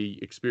on the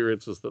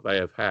experiences that they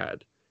have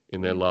had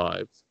in their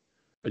lives.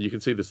 And you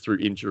can see this through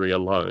injury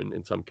alone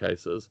in some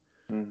cases.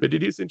 But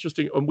it is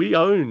interesting. And we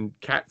own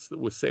cats that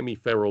were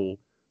semi-feral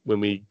when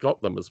we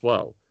got them as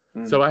well.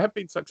 So I have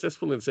been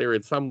successful in this area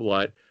in some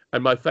light,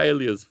 and my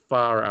failures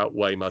far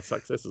outweigh my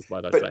successes,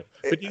 might I say.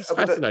 But it's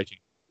fascinating.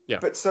 Yeah.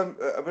 But some,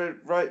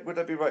 right? Would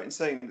I be right in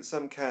saying that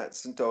some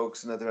cats and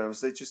dogs and other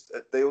animals,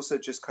 they also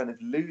just kind of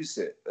lose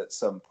it at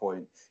some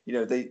point? You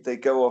know, they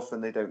go off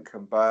and they don't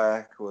come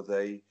back, or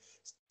they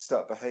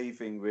start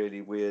behaving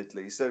really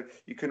weirdly. So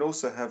you can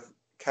also have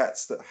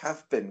cats that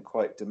have been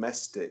quite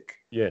domestic.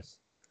 Yes.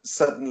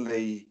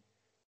 Suddenly,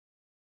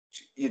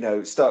 you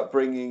know, start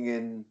bringing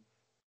in,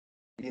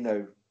 you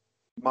know,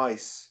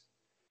 mice.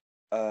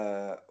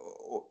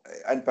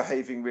 And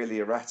behaving really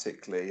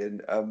erratically,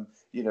 and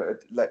you know,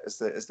 as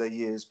the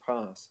years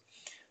pass.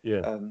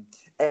 Yeah.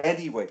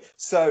 Anyway,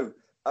 so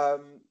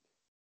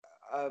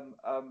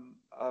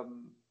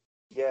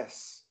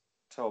yes,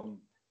 Tom.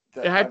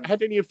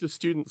 Had any of the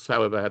students,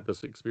 however, had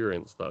this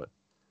experience though?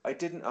 I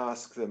didn't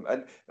ask them,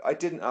 and I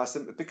didn't ask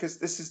them because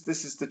this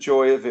is the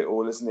joy of it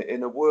all, isn't it?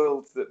 In a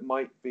world that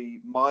might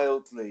be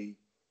mildly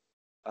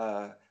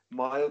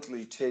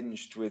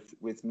tinged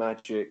with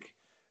magic.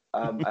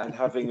 And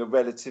having a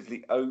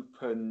relatively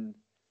open,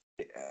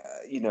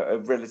 a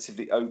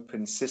relatively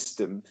open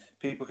system,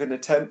 people can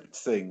attempt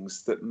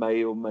things that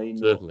may or may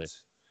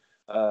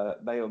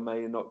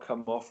not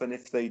come off, and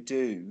if they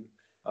do,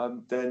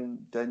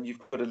 then you've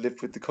got to live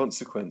with the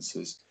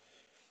consequences.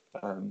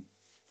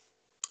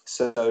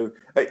 So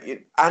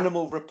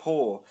animal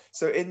rapport.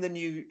 So in the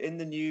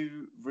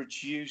new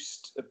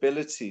reduced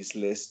abilities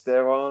list,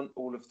 there aren't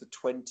all of the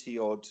 20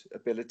 odd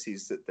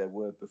abilities that there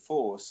were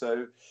before.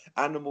 So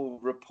animal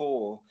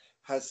rapport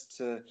has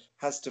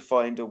to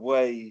find a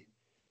way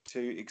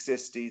to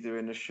exist either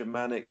in a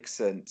shamanic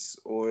sense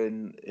or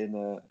in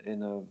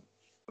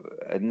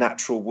a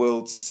natural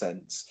world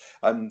sense.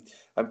 I'm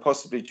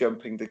possibly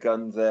jumping the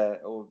gun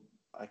there, or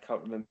I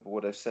can't remember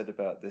what I've said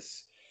about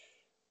this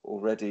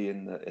already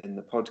in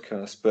the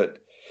podcast,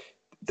 but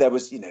there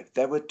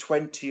were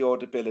 20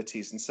 odd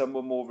abilities, and some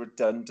were more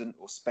redundant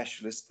or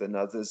specialist than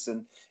others,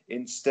 and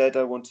instead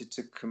I wanted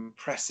to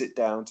compress it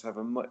down to have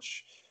a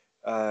much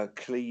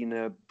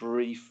cleaner,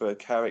 briefer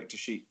character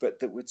sheet, but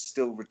that would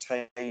still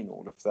retain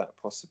all of that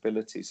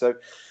possibility. So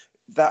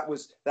that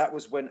was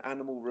when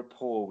animal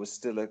rapport was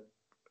still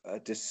a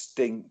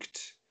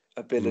distinct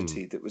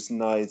ability that was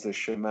neither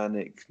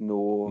shamanic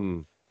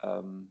nor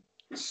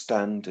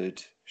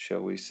standard,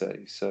 shall we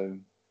say? So,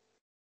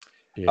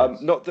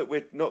 yes. not that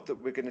we're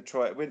going to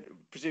try.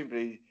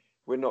 Presumably,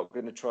 we're not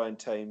going to try and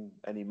tame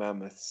any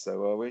mammoths.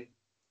 So, are we?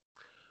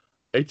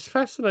 It's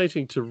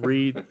fascinating to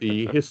read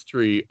the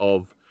history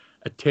of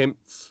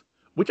attempts,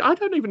 which I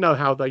don't even know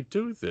how they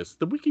do this.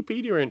 The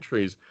Wikipedia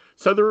entries.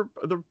 So they're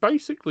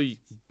basically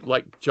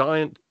like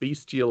giant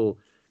bestial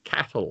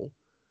cattle,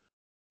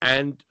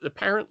 and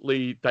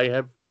apparently they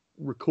have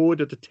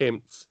recorded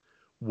attempts,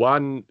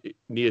 one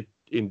near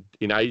in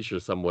Asia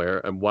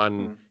somewhere and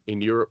one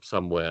in Europe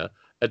somewhere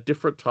at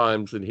different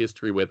times in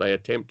history where they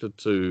attempted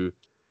to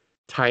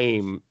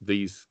tame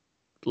these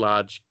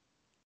large,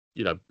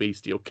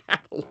 bestial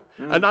cattle.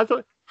 And I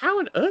thought, how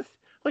on earth?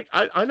 Like,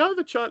 I know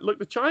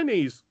the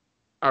Chinese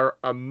are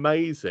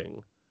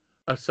amazing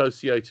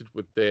associated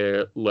with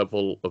their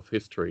level of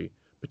history,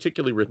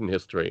 particularly written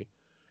history.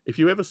 If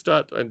you ever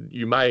start, and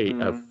you may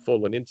have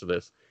fallen into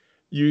this,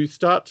 you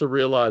start to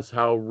realize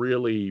how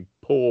really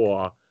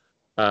poor,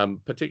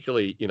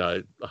 particularly,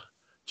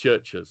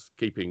 churches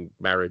keeping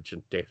marriage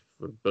and death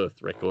and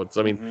birth records.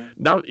 I mean,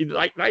 no,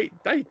 like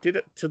they did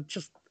it to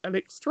just an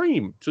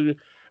extreme.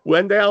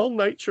 When the whole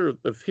nature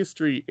of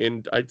history,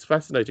 and it's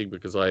fascinating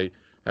because I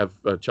have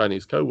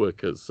Chinese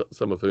co-workers,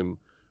 some of whom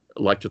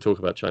like to talk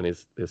about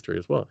Chinese history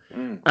as well.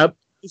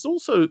 There's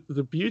also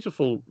the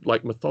beautiful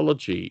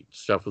mythology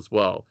stuff as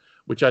well,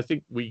 which I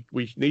think we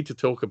need to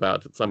talk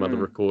about at some other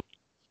recording.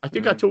 I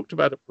think I talked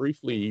about it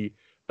briefly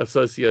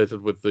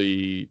associated with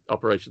the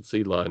Operation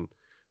Sea Lion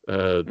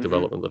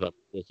development that I'm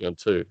working on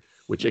too,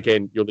 which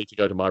again, you'll need to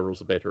go to My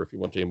Rules Are Better if you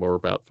want to hear more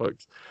about,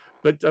 folks.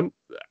 But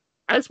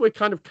as we're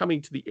kind of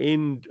coming to the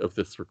end of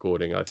this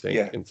recording, I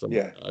think,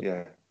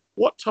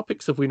 what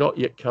topics have we not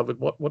yet covered?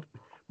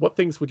 What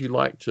things would you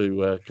like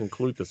to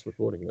conclude this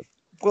recording with?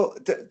 Well,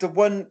 the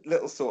one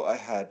little thought I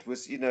had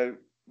was,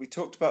 we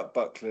talked about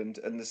Buckland,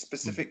 and the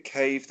specific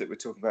cave that we're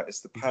talking about is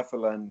the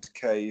Paviland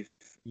Cave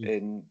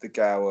in the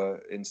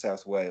Gower in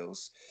South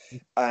Wales,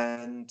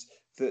 and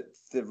that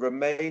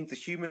the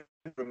human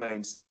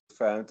remains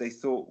found they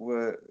thought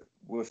were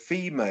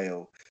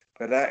female,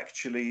 but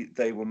actually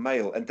they were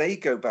male, and they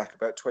go back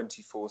about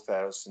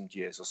 24,000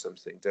 years or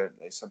something, don't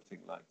they? Something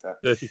like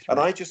that. 33. And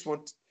I just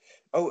want.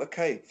 Oh,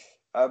 okay.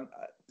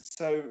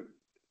 So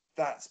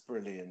that's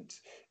brilliant.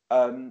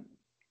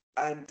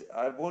 And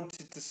I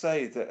wanted to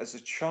say that as a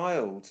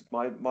child,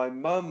 my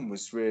mum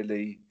was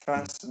really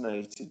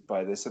fascinated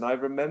by this, and I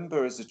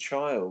remember as a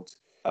child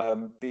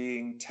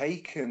being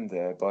taken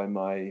there by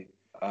my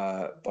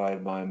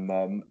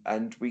mum,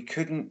 and we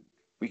couldn't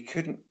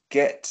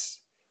get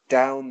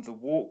down the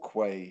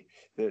walkway.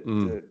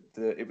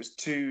 It was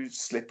too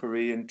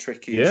slippery and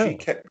tricky, and Yeah. she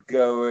kept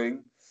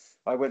going.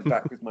 I went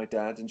back with my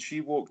dad, and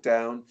she walked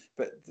down,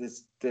 but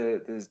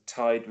the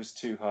tide was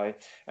too high.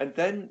 And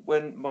then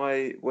when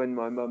my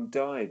mum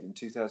died in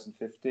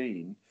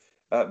 2015,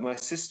 my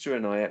sister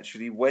and I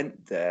actually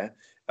went there,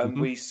 and Mhm.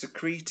 we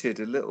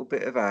secreted a little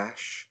bit of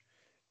ash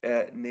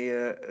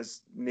near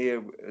as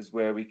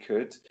where we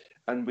could,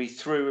 and we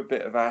threw a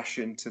bit of ash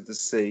into the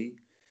sea.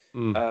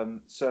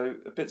 Mm. So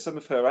some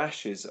of her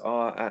ashes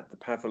are at the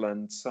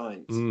Paviland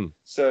site. Mm.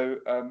 So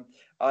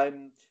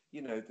I'm,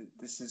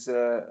 this is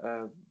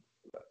a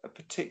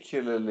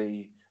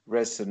particularly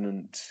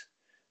resonant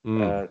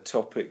Mm.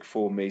 topic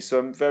for me. So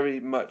I'm very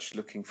much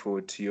looking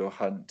forward to your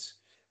hunt,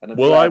 and I'm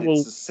Well, I glad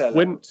it's will a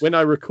sellout. when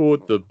I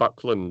record the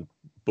Buckland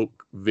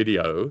book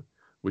video,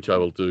 which I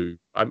will do.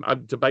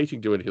 I'm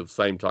debating doing it at the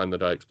same time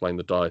that I explain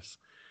the dice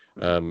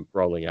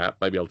rolling out.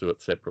 Maybe I'll do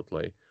it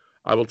separately.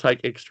 I will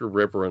take extra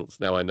reverence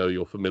now I know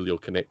your familial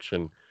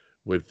connection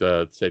with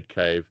said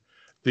cave.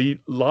 The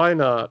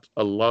line art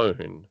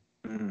alone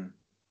Mm.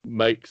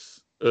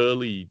 makes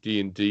early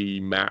D&D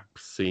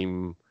maps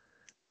seem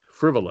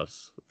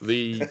frivolous.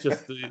 This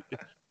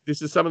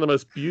is some of the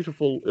most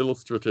beautiful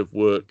illustrative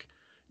work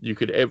you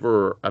could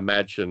ever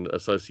imagine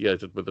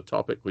associated with a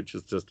topic which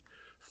is just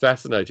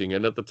fascinating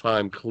and at the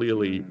time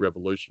clearly Mm.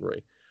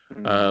 revolutionary.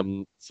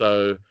 Mm.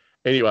 So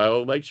anyway,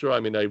 I'll make sure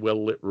I'm in a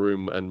well-lit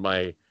room and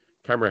my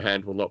camera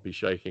hand will not be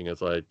shaking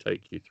as I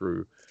take you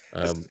through the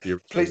original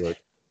Please, work.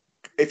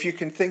 if you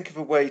can think of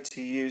a way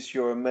to use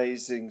your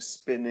amazing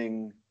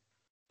spinning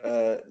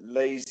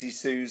lazy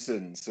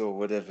Susans or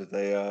whatever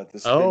they are,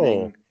 the Oh,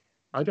 spinning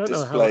I don't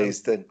know how I would.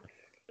 displays, then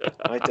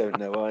I don't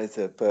know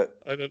either, but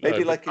I don't know,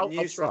 maybe but like a I'll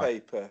try.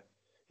 newspaper.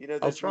 You know, I'll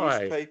those try.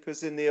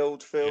 newspapers in the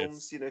old Yes.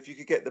 films. You know, if you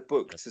could get the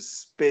book Yes. to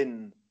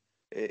spin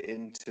it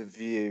into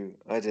view.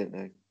 I don't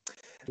know.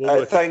 We'll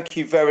work it. Thank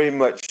you very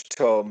much,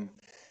 Tom.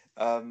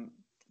 Um,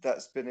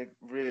 that's been a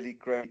really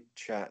great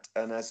chat,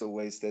 and as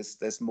always,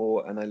 there's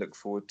more, and I look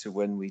forward to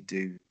when we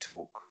do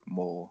talk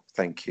more.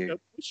 Thank you. Yeah,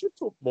 we should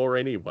talk more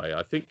anyway.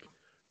 I think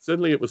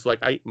certainly it was like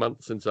 8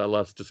 months since our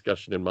last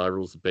discussion in My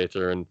Rules Are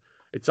Better, and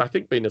it's I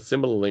think been a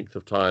similar length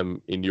of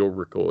time in your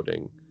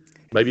recording,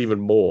 maybe even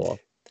more.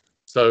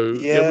 So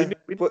yeah, Yeah, we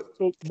need to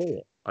talk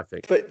more. I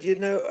think. but you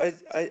know,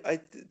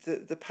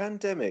 the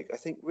pandemic, I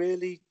think,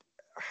 really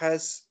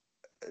has,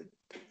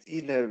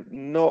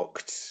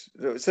 knocked,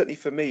 certainly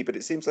for me, but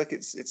it seems like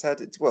it's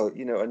had it, well,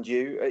 and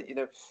you,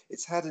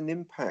 it's had an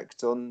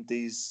impact on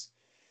these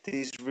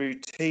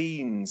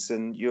routines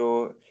and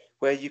your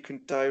where you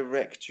can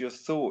direct your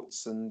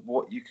thoughts and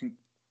what you can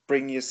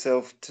bring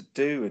yourself to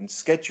do and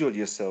schedule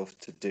yourself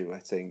to do. I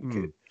think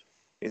Hmm.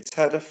 it's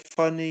had a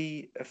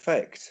funny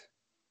effect.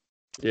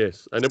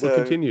 Yes, and it will So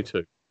continue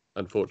to,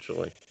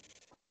 unfortunately.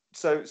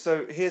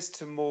 so here's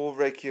to more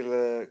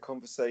regular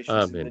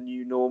conversations in the Amen.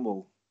 new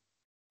normal.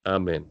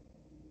 Amen.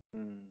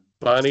 Mm.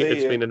 Barney, See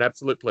it's you. been an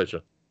absolute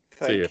pleasure.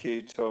 See you. Thank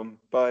you, Tom.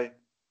 Bye.